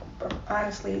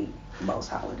 Honestly, most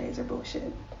holidays are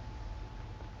bullshit.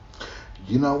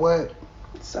 You know what?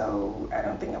 So I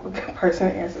don't think I'm a good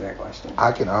person to answer that question.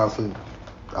 I can honestly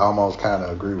almost kind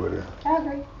of agree with her. I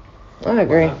agree. I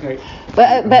agree. Okay.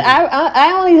 But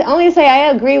I only say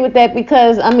I agree with that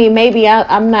because, I mean, maybe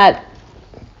I'm not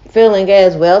feeling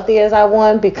as wealthy as I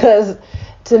want, because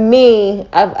to me,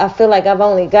 I feel like I've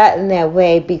only gotten that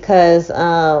way because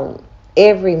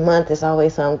every month there's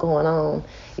always something going on.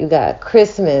 You got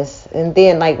Christmas, and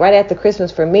then like right after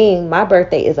Christmas for me, my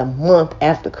birthday is a month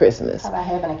after Christmas. How about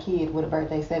having a kid with a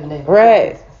birthday 7 days?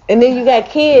 Right. And then you got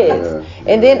kids.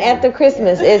 Yeah, And then after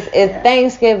Christmas, it's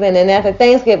Thanksgiving. And after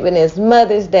Thanksgiving, it's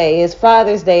Mother's Day, it's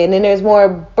Father's Day. And then there's more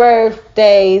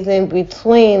birthdays in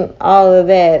between all of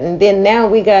that. And then now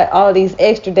we got all these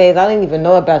extra days. I didn't even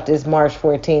know about this March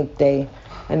 14th day.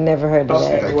 I never heard of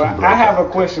that. Okay, well, I have a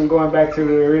question going back to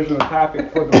the original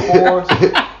topic for the fours.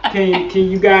 Can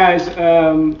you guys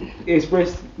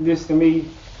express this to me?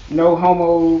 No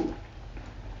homo.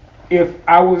 If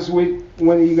I was with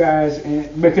one of you guys,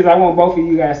 and because I want both of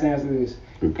you guys to answer this,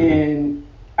 and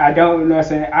I don't, you know what I'm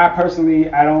saying, I personally,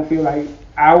 I don't feel like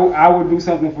I would do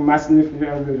something for my significant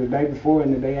other the day before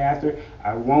and the day after.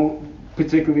 I won't,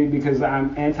 particularly because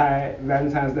I'm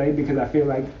anti-Valentine's Day, because I feel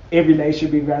like every day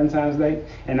should be Valentine's Day,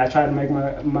 and I try to make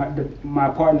my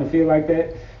partner feel like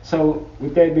that. So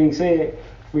with that being said,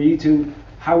 for you two,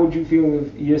 how would you feel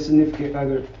if your significant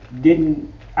other didn't,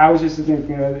 I was just a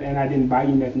significant other and I didn't buy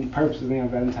you nothing purposely on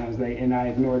Valentine's Day and I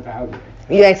ignored the holiday?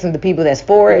 You asking the people that's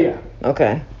for it? Yeah.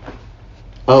 Okay.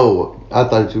 Oh, I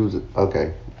thought you was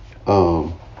okay.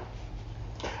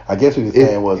 I guess what you're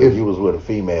saying was if if you was with a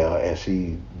female and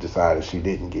she decided she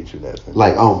didn't get you that.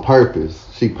 like on purpose,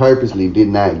 she purposely did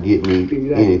not get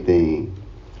me anything.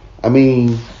 I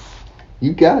mean,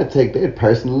 you gotta take that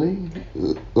personally.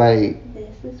 Like,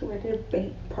 This is where the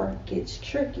debate part gets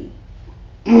tricky.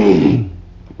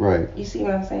 right. You see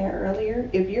what I'm saying earlier?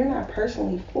 If you're not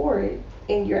personally for it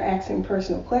and you're asking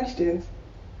personal questions,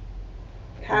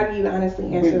 how do you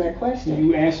honestly answer that question?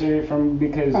 You answer it from the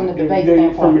debate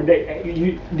standpoint.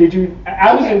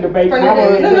 I was in debate. No,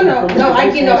 I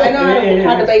know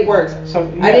how debate works. So,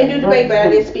 I didn't do debate, but I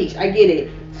did speech. I get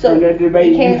it. So From that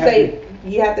debate, you can't you have say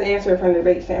you have to answer it from the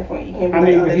debate standpoint. You can't be I like,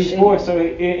 mean, oh, but that he's shit. for it, so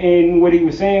and what he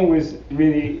was saying was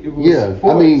really, it was Yeah,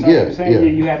 for I mean, it. So yeah, I'm saying, yeah.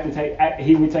 you have to take.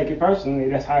 He would take it personally.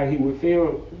 That's how he would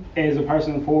feel as a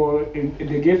person for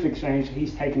the gift exchange.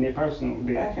 He's taking it personal.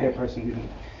 That person didn't.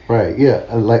 Right, yeah.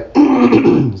 Like,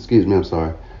 excuse me, I'm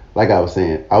sorry. Like I was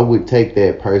saying, I would take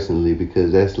that personally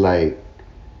because that's like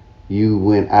you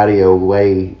went out of your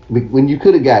way when you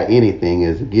could have got anything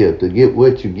as a gift. To get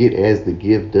what you get as the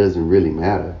gift doesn't really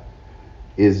matter.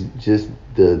 It's just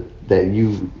that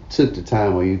you took the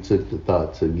time or you took the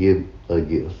thought to give a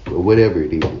gift or whatever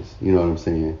it is. You know what I'm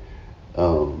saying?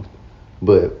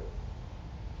 But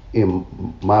in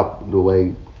the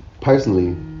way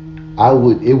personally,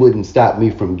 it wouldn't stop me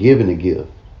from giving a gift.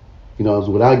 You know,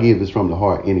 what I give is from the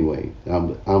heart anyway.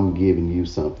 I'm giving you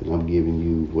something. I'm giving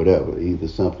you whatever, either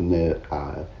something that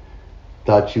I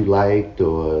thought you liked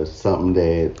or something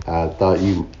that I thought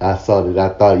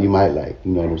you might like.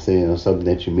 You know what I'm saying? Or something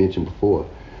that you mentioned before.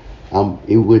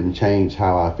 It wouldn't change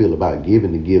how I feel about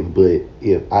giving the gift. But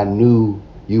if I knew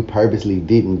you purposely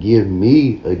didn't give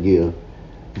me a gift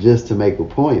just to make a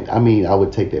point, I mean, I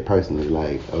would take that personally.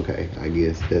 Like, okay, I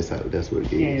guess that's what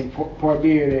it is. And part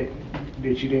B of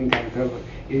that you didn't kind of cover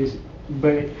is,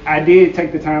 but I did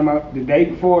take the time out the day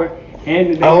before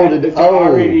and the day after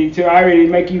to already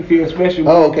make you feel special.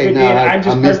 Oh, okay, but now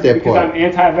I missed that because part. I'm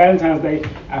anti-Valentine's Day,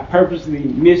 I purposely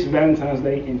missed Valentine's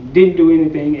Day and didn't do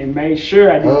anything and made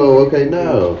sure I didn't. Oh, okay,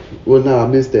 no. Well, no, I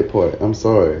missed that part. I'm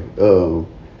sorry.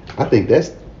 I think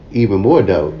that's even more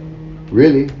dope.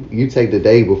 Really, you take the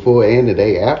day before and the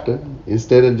day after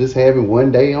instead of just having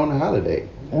one day on the holiday.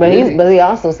 But Really? he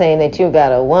also saying that you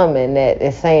got a woman that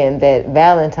is saying that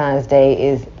Valentine's Day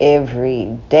is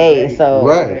every day. So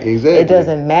Right, exactly. it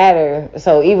doesn't matter.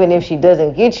 So even if she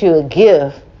doesn't get you a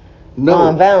gift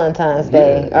on Valentine's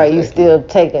Day, Yeah, are you exactly. still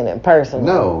taking it personally?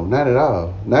 No, not at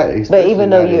all. Not. But especially even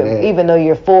not in that. though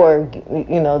you're for,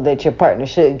 you know, that your partner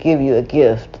should give you a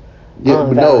gift. Yeah, on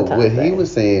but no. Valentine's What he Day.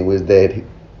 was saying was that.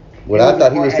 I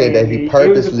thought he was saying that he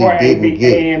purposely didn't A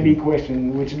get. and B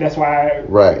question, which that's why.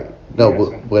 Right. No, Yes,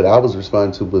 sir. but what I was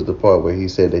responding to was the part where he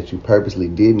said that you purposely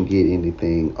didn't get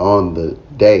anything on the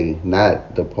day,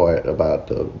 not the part about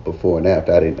the before and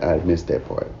after. I missed that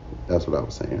part. That's what I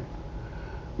was saying.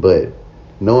 But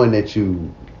knowing that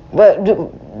you.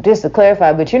 But just to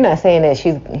clarify, but you're not saying that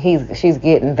she's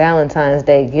getting Valentine's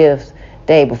Day gifts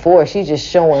day before. She's just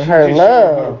showing her just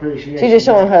love. showing her appreciation. She's just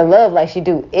showing her love like she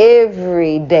do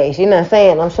every day. She's not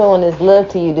saying I'm showing this love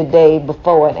to you the day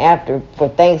before and after for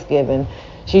Thanksgiving.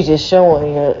 She's just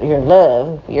showing your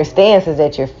love. Your stance is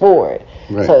that you're for it.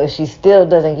 Right. So if she still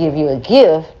doesn't give you a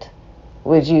gift,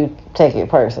 would you take it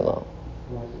personal?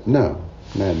 No,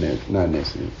 not in that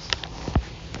sense.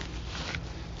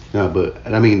 No, but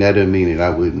I mean that doesn't mean that I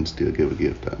wouldn't still give a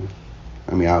gift though.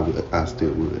 I mean I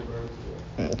still would.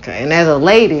 Okay, and as a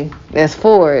lady that's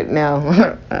for it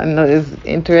now, I know it's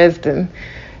interesting.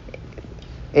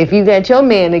 If you got your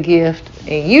man a gift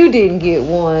and you didn't get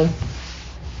one,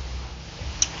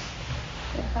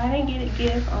 If I didn't get a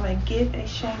gift on a gift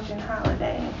exchanging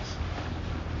holidays,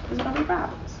 there's gonna be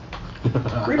problems.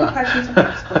 Repercussions and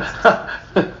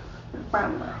consequences.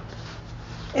 Bottom line.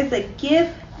 It's a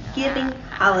gift giving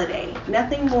holiday.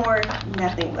 Nothing more,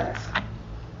 nothing less.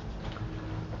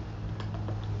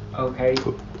 Okay.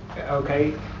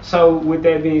 So with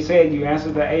that being said, you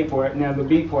answered the A part. Now the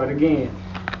B part again.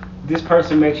 This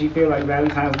person makes you feel like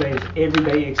Valentine's Day is every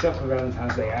day except for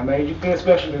Valentine's Day. I made you feel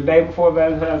special the day before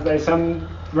Valentine's Day. Something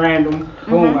random.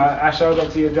 Boom. I showed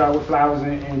up to your job with flowers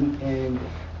and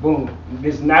boom.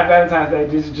 This is not Valentine's Day.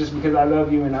 This is just because I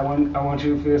love you and I want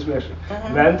you to feel special.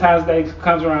 Valentine's Day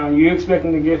comes around. You're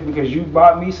expecting the gift because you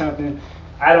bought me something.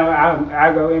 I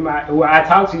go in I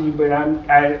talk to you, but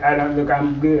I don't look.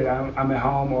 I'm good. I'm at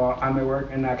home or I'm at work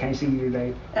and I can't see you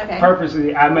today. Okay.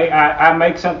 Purposely, I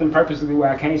make something purposely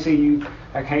where I can't see you.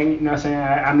 I can't. You know what I'm saying?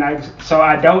 I'm not. So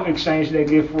I don't exchange that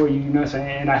gift for you. You know what I'm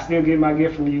saying? And I still get my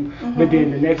gift from you. But then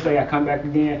the next day I come back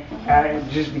again,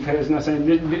 just because. You know what I'm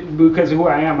saying? Because of who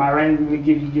I am, I randomly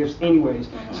give you gifts anyways.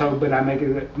 So, but I make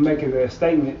it a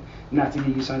statement not to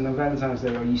give you something on Valentine's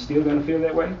Day. Are you still gonna feel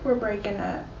that way? We're breaking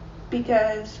up.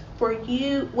 Because for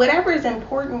you, whatever is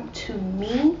important to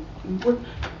me,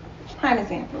 prime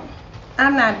example,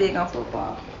 I'm not big on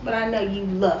football, but I know you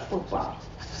love football.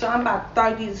 So I'm about to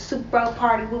throw you the Super Bowl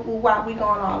party, while we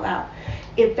going all out.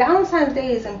 If Valentine's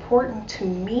Day is important to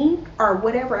me, or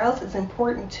whatever else is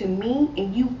important to me,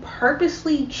 and you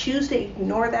purposely choose to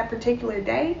ignore that particular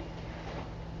day,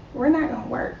 we're not going to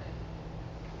work.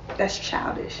 That's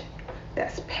childish.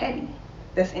 That's petty.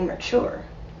 That's immature.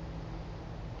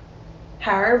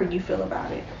 However you feel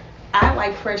about it. I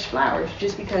like fresh flowers.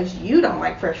 Just because you don't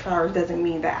like fresh flowers doesn't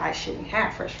mean that I shouldn't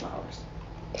have fresh flowers.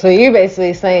 So you're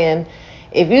basically saying,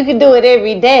 if you could do it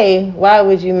every day, why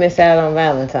would you miss out on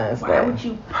Valentine's Day? Why would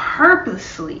you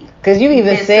purposely? Because you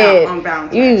even miss said, out on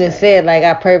Valentine's you even Day? said like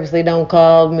I purposely don't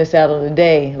call, miss out on the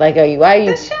day. Like, why are you?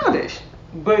 That's childish.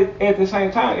 But at the same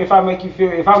time, if I make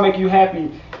you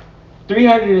happy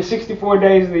 364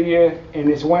 days of the year, and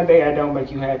it's one day I don't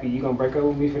make you happy, you gonna break up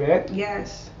with me for that?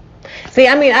 Yes. See,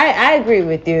 I mean, I agree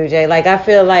with you, Jay. Like, I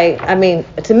feel like, I mean,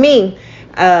 to me,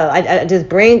 I just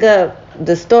bring up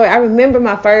the story. I remember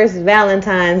my first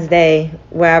Valentine's Day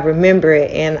where I remember it,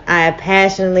 and I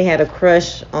passionately had a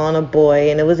crush on a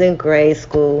boy, and it was in grade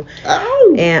school.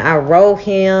 Oh. And I wrote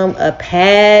him a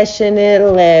passionate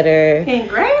letter. In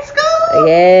grade school?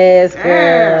 Yes,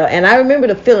 girl. And I remember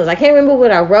the feelings. I can't remember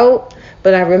what I wrote,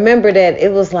 but I remember that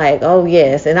it was like, oh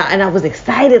yes, and I was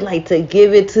excited like to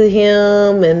give it to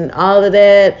him and all of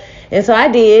that, and so I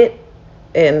did,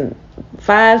 and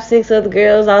 5-6 other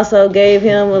girls also gave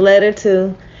him a letter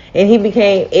too, and he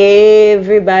became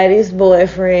everybody's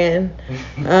boyfriend.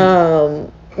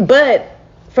 But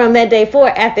from that day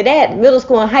forward, after that, middle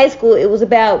school and high school, it was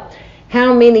about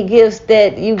how many gifts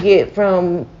that you get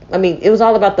from. I mean, it was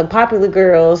all about the popular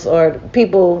girls or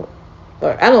people,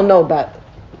 or I don't know about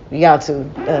y'all two,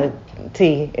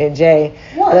 T and J.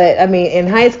 What? But I mean, in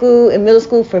high school and middle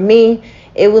school, for me,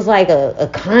 it was like a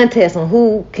contest on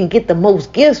who can get the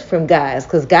most gifts from guys.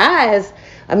 Because guys,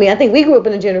 I mean, I think we grew up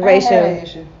in a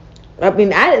generation. I'm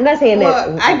not saying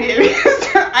Well, that. I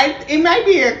did. It might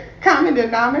be a common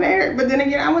denominator, but then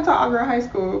again, I went to all-girl high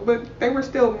school, but they were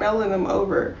still mailing them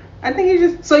over. I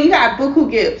think so you got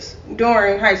buku gifts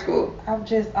during high school. I've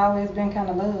just always been kind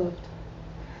of loved.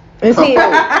 And see,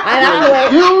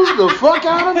 Excuse the fuck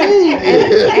out of me.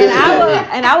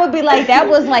 and I would be like, that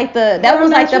was like the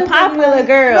popular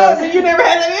girls. No, so you never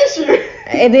had that issue.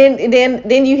 And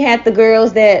then you had the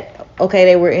girls that, okay,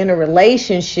 they were in a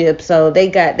relationship, so they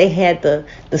had the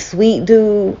sweet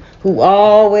dude who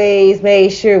always made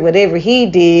sure whatever he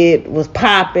did was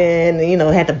popping,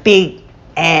 had the big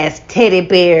ass teddy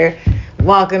bear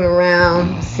walking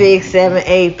around 6, 7,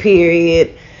 8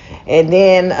 period. And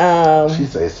then She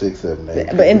say 6, 7, 8.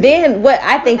 and then what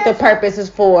I think the purpose is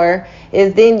for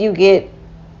is then you get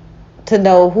to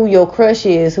know who your crush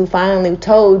is, who finally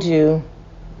told you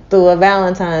through a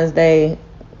Valentine's Day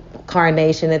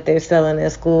carnation that they're selling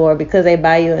at school, or because they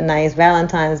buy you a nice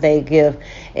Valentine's Day gift,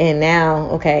 and now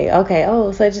okay,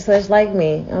 oh, such and such like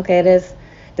me, okay,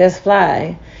 that's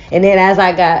fly. And then as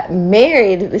I got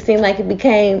married, it seemed like it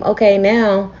became okay,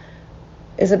 now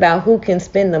it's about who can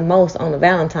spend the most on the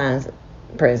Valentine's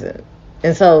present.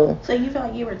 And so you feel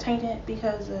like you were tainted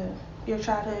because of your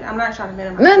childhood? I'm not trying to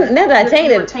minimize. Not that I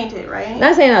tainted. You were tainted, right?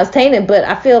 Not saying I was tainted, but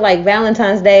I feel like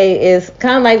Valentine's Day is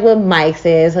kind of like what Mike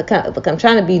says. I'm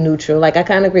trying to be neutral. Like, I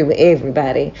kind of agree with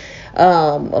everybody.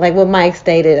 Like what Mike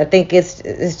stated, I think it's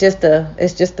just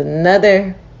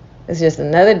another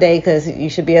day, because you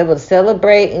should be able to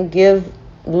celebrate and give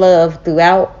love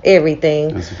throughout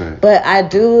everything. That's a fact. But I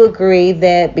do agree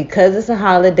that because it's a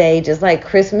holiday, just like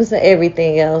Christmas and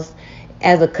everything else,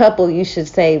 as a couple, you should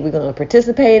say we're going to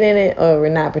participate in it or we're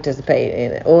not participating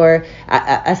in it. Or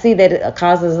I see that it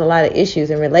causes a lot of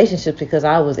issues in relationships because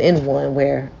I was in one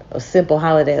where a simple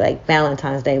holiday like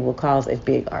Valentine's Day will cause a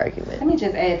big argument. Let me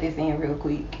just add this in real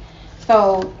quick.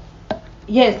 So,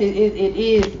 yes, it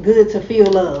is good to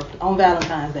feel love on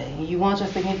Valentine's Day. You want your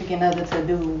significant other to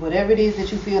do whatever it is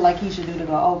that you feel like he should do to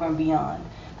go over and beyond.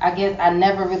 I guess I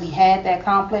never really had that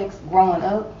complex growing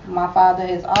up. My father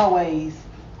has always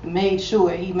made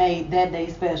sure he made that day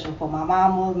special for my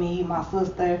mama, me, my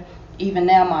sister, even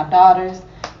now my daughters.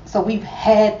 So we've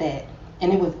had that,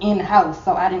 and it was in-house,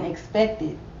 so I didn't expect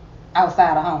it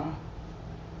outside of home.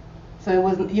 So it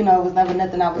was, it was never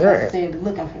nothing I was necessarily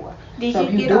looking for. Did so you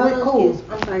if you get do all it, those cool. gifts?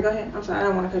 I'm sorry, go ahead. I'm sorry, I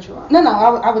don't want to cut you off. No,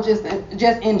 I was just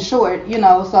in short,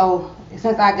 so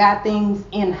since I got things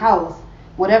in-house,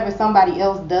 whatever somebody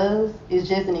else does is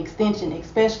just an extension,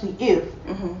 especially if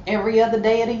every other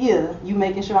day of the year you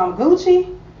making sure I'm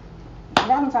Gucci.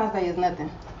 Valentine's Day is nothing.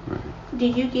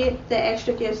 Did you get the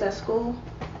extra gifts at school?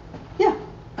 Yeah.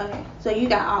 Okay, so you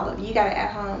got all of it. You got it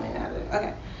at home and at it.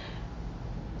 Okay.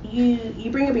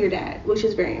 You bring up your dad, which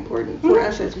is very important for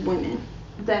us as women.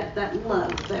 That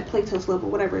love, that Plato's love, or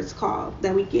whatever it's called,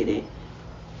 that we get it.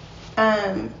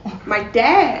 My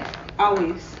dad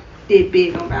always did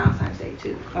big on Valentine's Day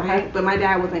too, right? But my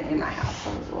dad wasn't in my house,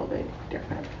 so it was a little bit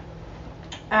different.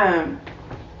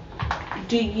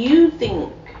 Do you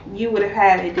think you would have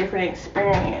had a different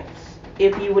experience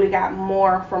if you would have got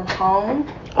more from home?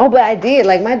 Oh, but I did.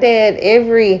 Like my dad,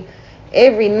 every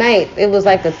night it was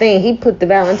like a thing. He put the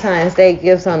Valentine's Day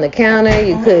gifts on the counter.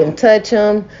 You couldn't touch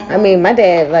them. I mean, my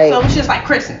dad So it was just like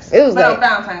Christmas. It was but like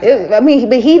on Valentine's Day.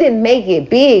 but he didn't make it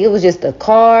big. It was just a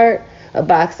card, a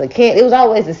box of candy. It was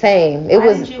always the same.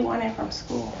 Why did you want it from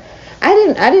school?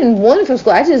 I didn't want it from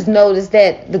school. I just noticed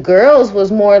that the girls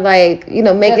was more like,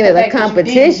 making it a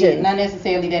competition. Not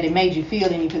necessarily that it made you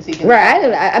feel any particular.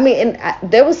 Right.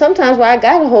 There was some times where I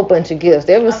got a whole bunch of gifts.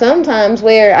 There was some times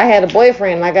where I had a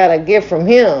boyfriend and I got a gift from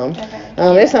him.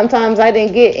 There's sometimes I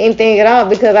didn't get anything at all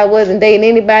because I wasn't dating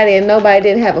anybody and nobody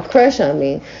didn't have a crush on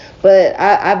me. But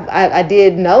I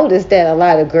did notice that a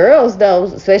lot of girls, though,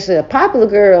 especially the popular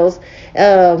girls,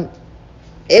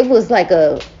 it was like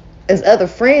as other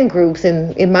friend groups,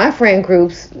 and in my friend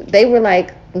groups, they were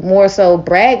like more so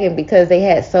bragging because they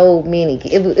had so many.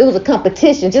 It was a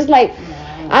competition, just like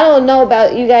I don't know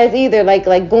about you guys either, like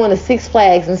going to Six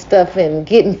Flags and stuff and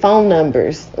getting phone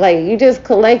numbers. Like you just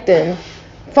collecting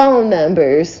phone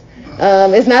numbers.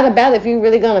 It's not about if you're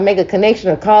really gonna make a connection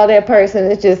or call that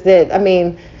person. It's just that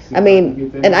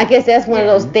and I guess that's one of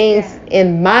those things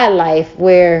in my life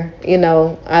where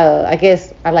I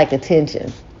guess I like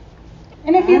attention.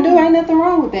 And if you do, ain't nothing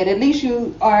wrong with that. At least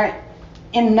you are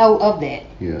in know of that.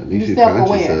 Yeah, at least you're you're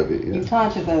conscious self-aware. of it. Yeah. You're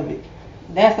conscious of it.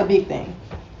 That's a big thing.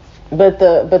 But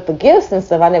the gifts and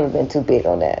stuff, I never been too big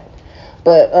on that.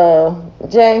 But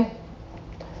Jay,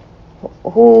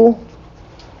 who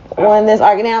won this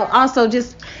argument? Now, also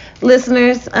just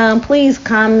listeners, please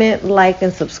comment, like,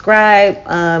 and subscribe.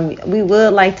 We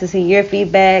would like to see your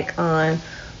feedback on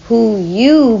who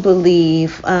you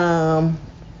believe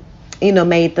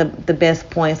made the best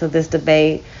points of this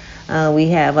debate. We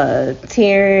have a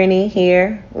Tyranny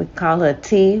here. We call her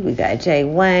T. We got Jay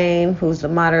Wayne, who's the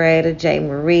moderator, Jay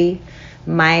Marie,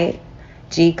 Mike,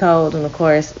 G Code, and of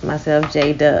course myself,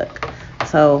 Jay Duck.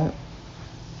 So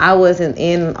I wasn't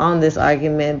in on this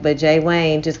argument, but Jay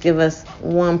Wayne, just give us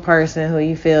one person who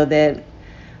you feel that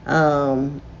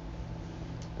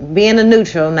being a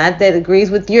neutral, not that agrees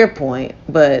with your point,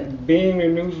 but being a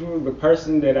neutral, the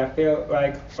person that I felt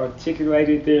like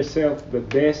articulated themselves the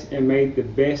best and made the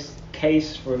best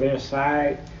case for their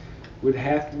side would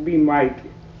have to be Mike.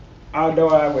 Although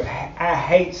I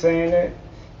hate saying that,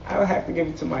 I would have to give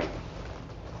it to Mike.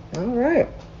 All right.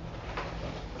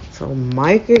 So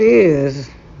Mike it is.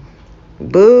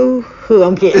 Boo hoo,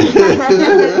 I'm kidding.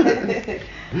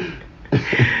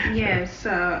 Yes,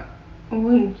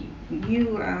 when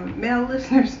you male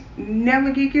listeners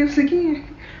never get gifts again,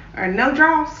 or no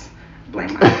draws,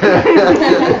 blame Mike.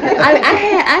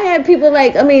 I had people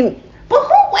like, but who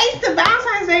wasted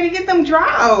Valentine's Day to get them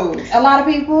draws? A lot of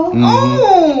people. Mm-hmm.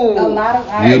 Oh, A lot of.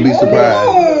 You'll be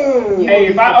surprised. Hey,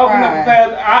 if I open up a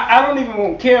pair, I don't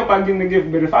even care about getting a gift,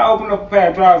 but if I open up a pair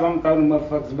of drawers, I'm gonna throw them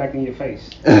motherfuckers back in your face.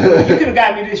 You could have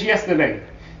got me this yesterday.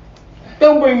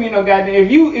 Don't bring me no goddamn.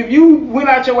 If you went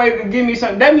out your way to give me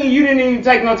something, that means you didn't even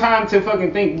take no time to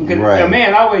fucking think, because a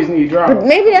man always needs drawers. But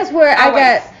maybe that's where I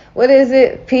got, what is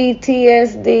it,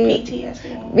 PTSD?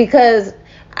 PTSD. Because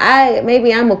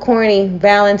maybe I'm a corny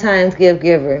Valentine's gift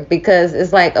giver because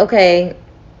it's like, okay,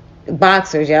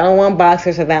 boxers. Y'all don't want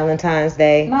boxers for Valentine's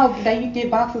Day. No, you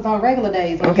get boxes on regular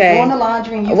days. When Okay. you doing the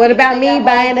laundry and you What about me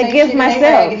buying a gift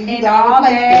myself? And all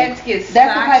dads get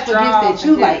that's the type of gifts that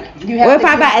you like. You have what if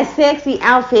I buy a sexy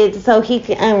outfit so he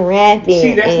can unwrap it?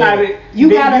 See, that's not it.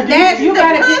 You gotta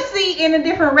pussy in a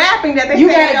different wrapping that they you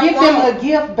say gotta give them a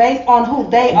gift based on who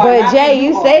they are. But Jay,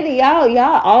 you say to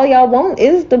y'all all y'all want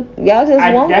is y'all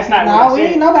just want. That's not no, what I we said.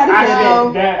 ain't nobody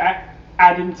that.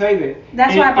 I didn't say that.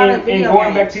 That's why I brought up video And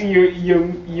going back to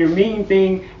your meme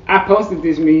thing, I posted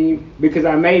this meme because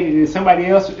I made it, and somebody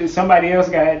else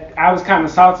got. I was kind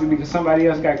of salty because somebody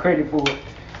else got credit for it.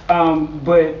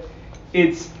 But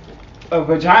it's a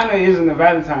vagina isn't a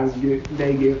Valentine's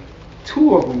Day gift.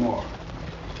 2 of them are.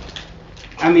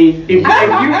 I mean, if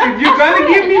you're gonna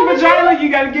give me vagina, you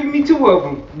gotta give me 2 of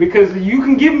them because you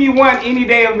can give me one any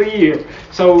day of the year.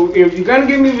 So if you're gonna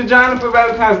give me vagina for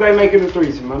Valentine's Day, make it a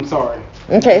threesome. I'm sorry.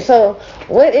 Okay, so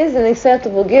what is an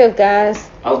acceptable gift, guys?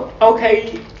 Oh,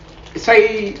 okay,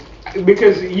 say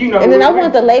because you know. And then I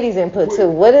want the ladies' input too.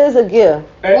 What is a gift?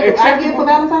 What do I give for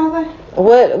Valentine's Day?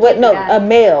 What? No, a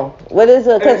male. What is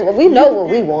a? Because we know what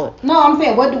we want. No, I'm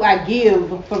saying, what do I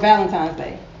give for Valentine's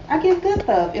Day? I give good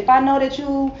stuff. If I know that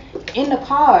you into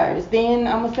cars, then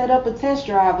I'm gonna set up a test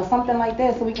drive or something like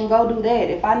that so we can go do that.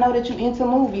 If I know that you into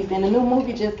movies and the new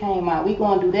movie just came out, we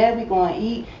gonna do that. We gonna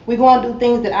eat. We gonna do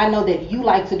things that I know that you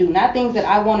like to do, not things that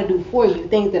I want to do for you.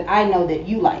 Things that I know that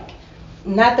you like,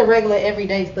 not the regular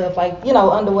everyday stuff like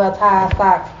underwear, ties,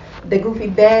 socks, the goofy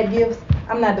dad gifts.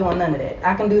 I'm not doing none of that.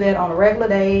 I can do that on a regular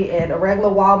day at a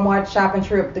regular Walmart shopping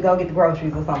trip to go get the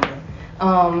groceries or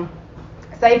something.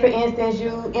 Say for instance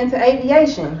you into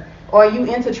aviation or you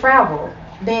into travel,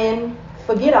 then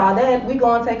forget all that. We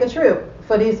go and take a trip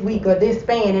for this week or this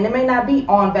span, and it may not be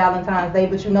on Valentine's Day,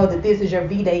 but you know that this is your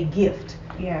V-Day gift.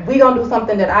 Yeah. We gonna do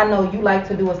something that I know you like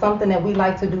to do or something that we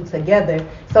like to do together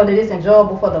so that it's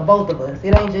enjoyable for the both of us.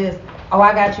 It ain't just, oh,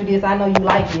 I got you this, I know you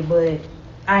like it, but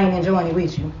I ain't enjoying it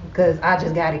with you because I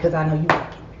just got it because I know you like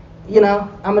it.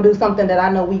 I'm gonna do something that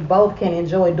I know we both can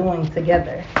enjoy doing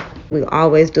together. We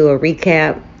always do a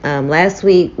recap. Last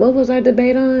week, what was our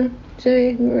debate on,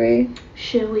 Jay Marie?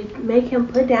 Should we make him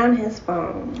put down his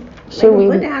phone?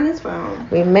 Put down his phone?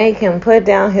 We make him put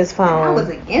down his phone. I was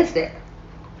against it.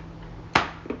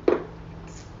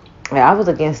 Yeah, I was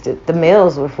against it. The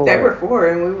males were for it. They were for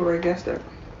it, and we were against it.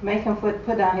 Make him put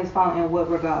down his phone in what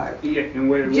regard? Yeah, and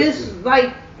where Just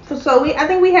like so, I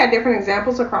think we had different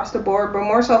examples across the board, but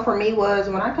more so for me was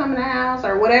when I come in the house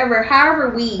or whatever, however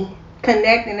we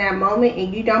connect in that moment,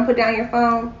 and you don't put down your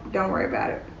phone, don't worry about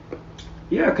it.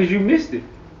 Yeah, because you missed it.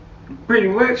 Pretty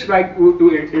much, like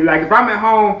if I'm at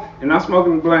home and I'm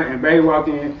smoking a blunt and baby walk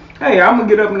in, hey, I'm gonna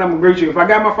get up and I'm gonna greet you. If I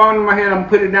got my phone in my hand, I'm gonna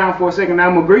put it down for a second.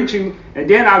 I'm gonna greet you, and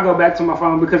then I'll go back to my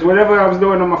phone because whatever I was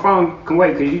doing on my phone can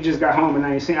wait. Because you just got home and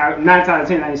I ain't seen. 9 times out of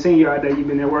 10, I ain't seen you all day. You've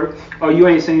been at work, or you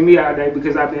ain't seen me all day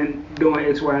because I've been doing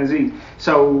X, Y, and Z.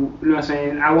 So you know what I'm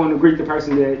saying. I want to greet the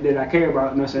person that I care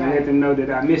about. You know what I'm saying. Right. Let them know that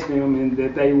I missed them and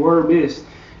that they were missed,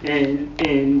 and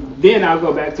then I'll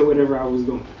go back to whatever I was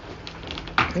doing.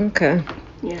 Okay.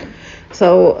 Yeah.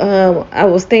 So I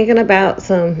was thinking about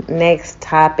some next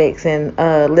topics, and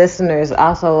listeners,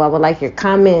 also I would like your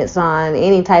comments on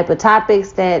any type of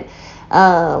topics that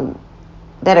are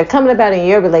coming about in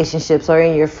your relationships or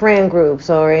in your friend groups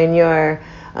or in your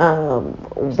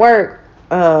work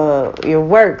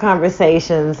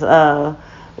conversations.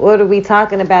 What are we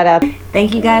talking about out there?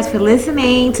 Thank you guys for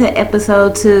listening to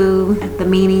episode 2, the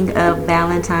meaning of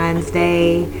Valentine's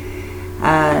Day.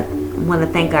 Want to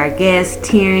thank our guests,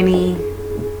 Tierney,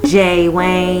 Jay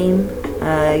Wayne.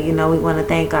 We want to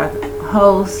thank our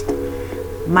host,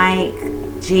 Mike,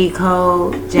 G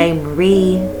Code, Jay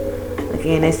Marie.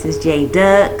 Again, this is J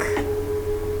Duck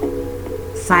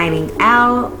signing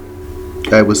out.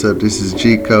 Hey, what's up? This is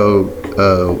G Code.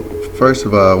 First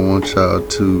of all, I want y'all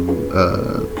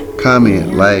to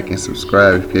comment, like, and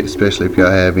subscribe, especially if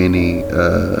y'all have any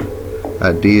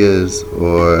ideas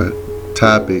or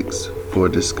topics for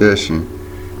discussion.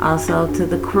 Also to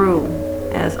the crew,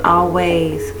 as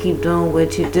always, keep doing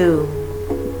what you do.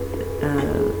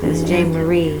 That's J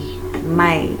Marie,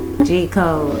 Mike, G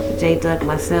Code, J Duck,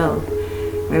 myself.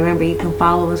 Remember, you can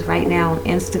follow us right now on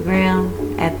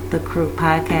Instagram at The Crew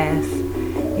Podcast.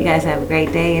 You guys have a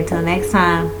great day. Until next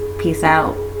time, peace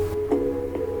out.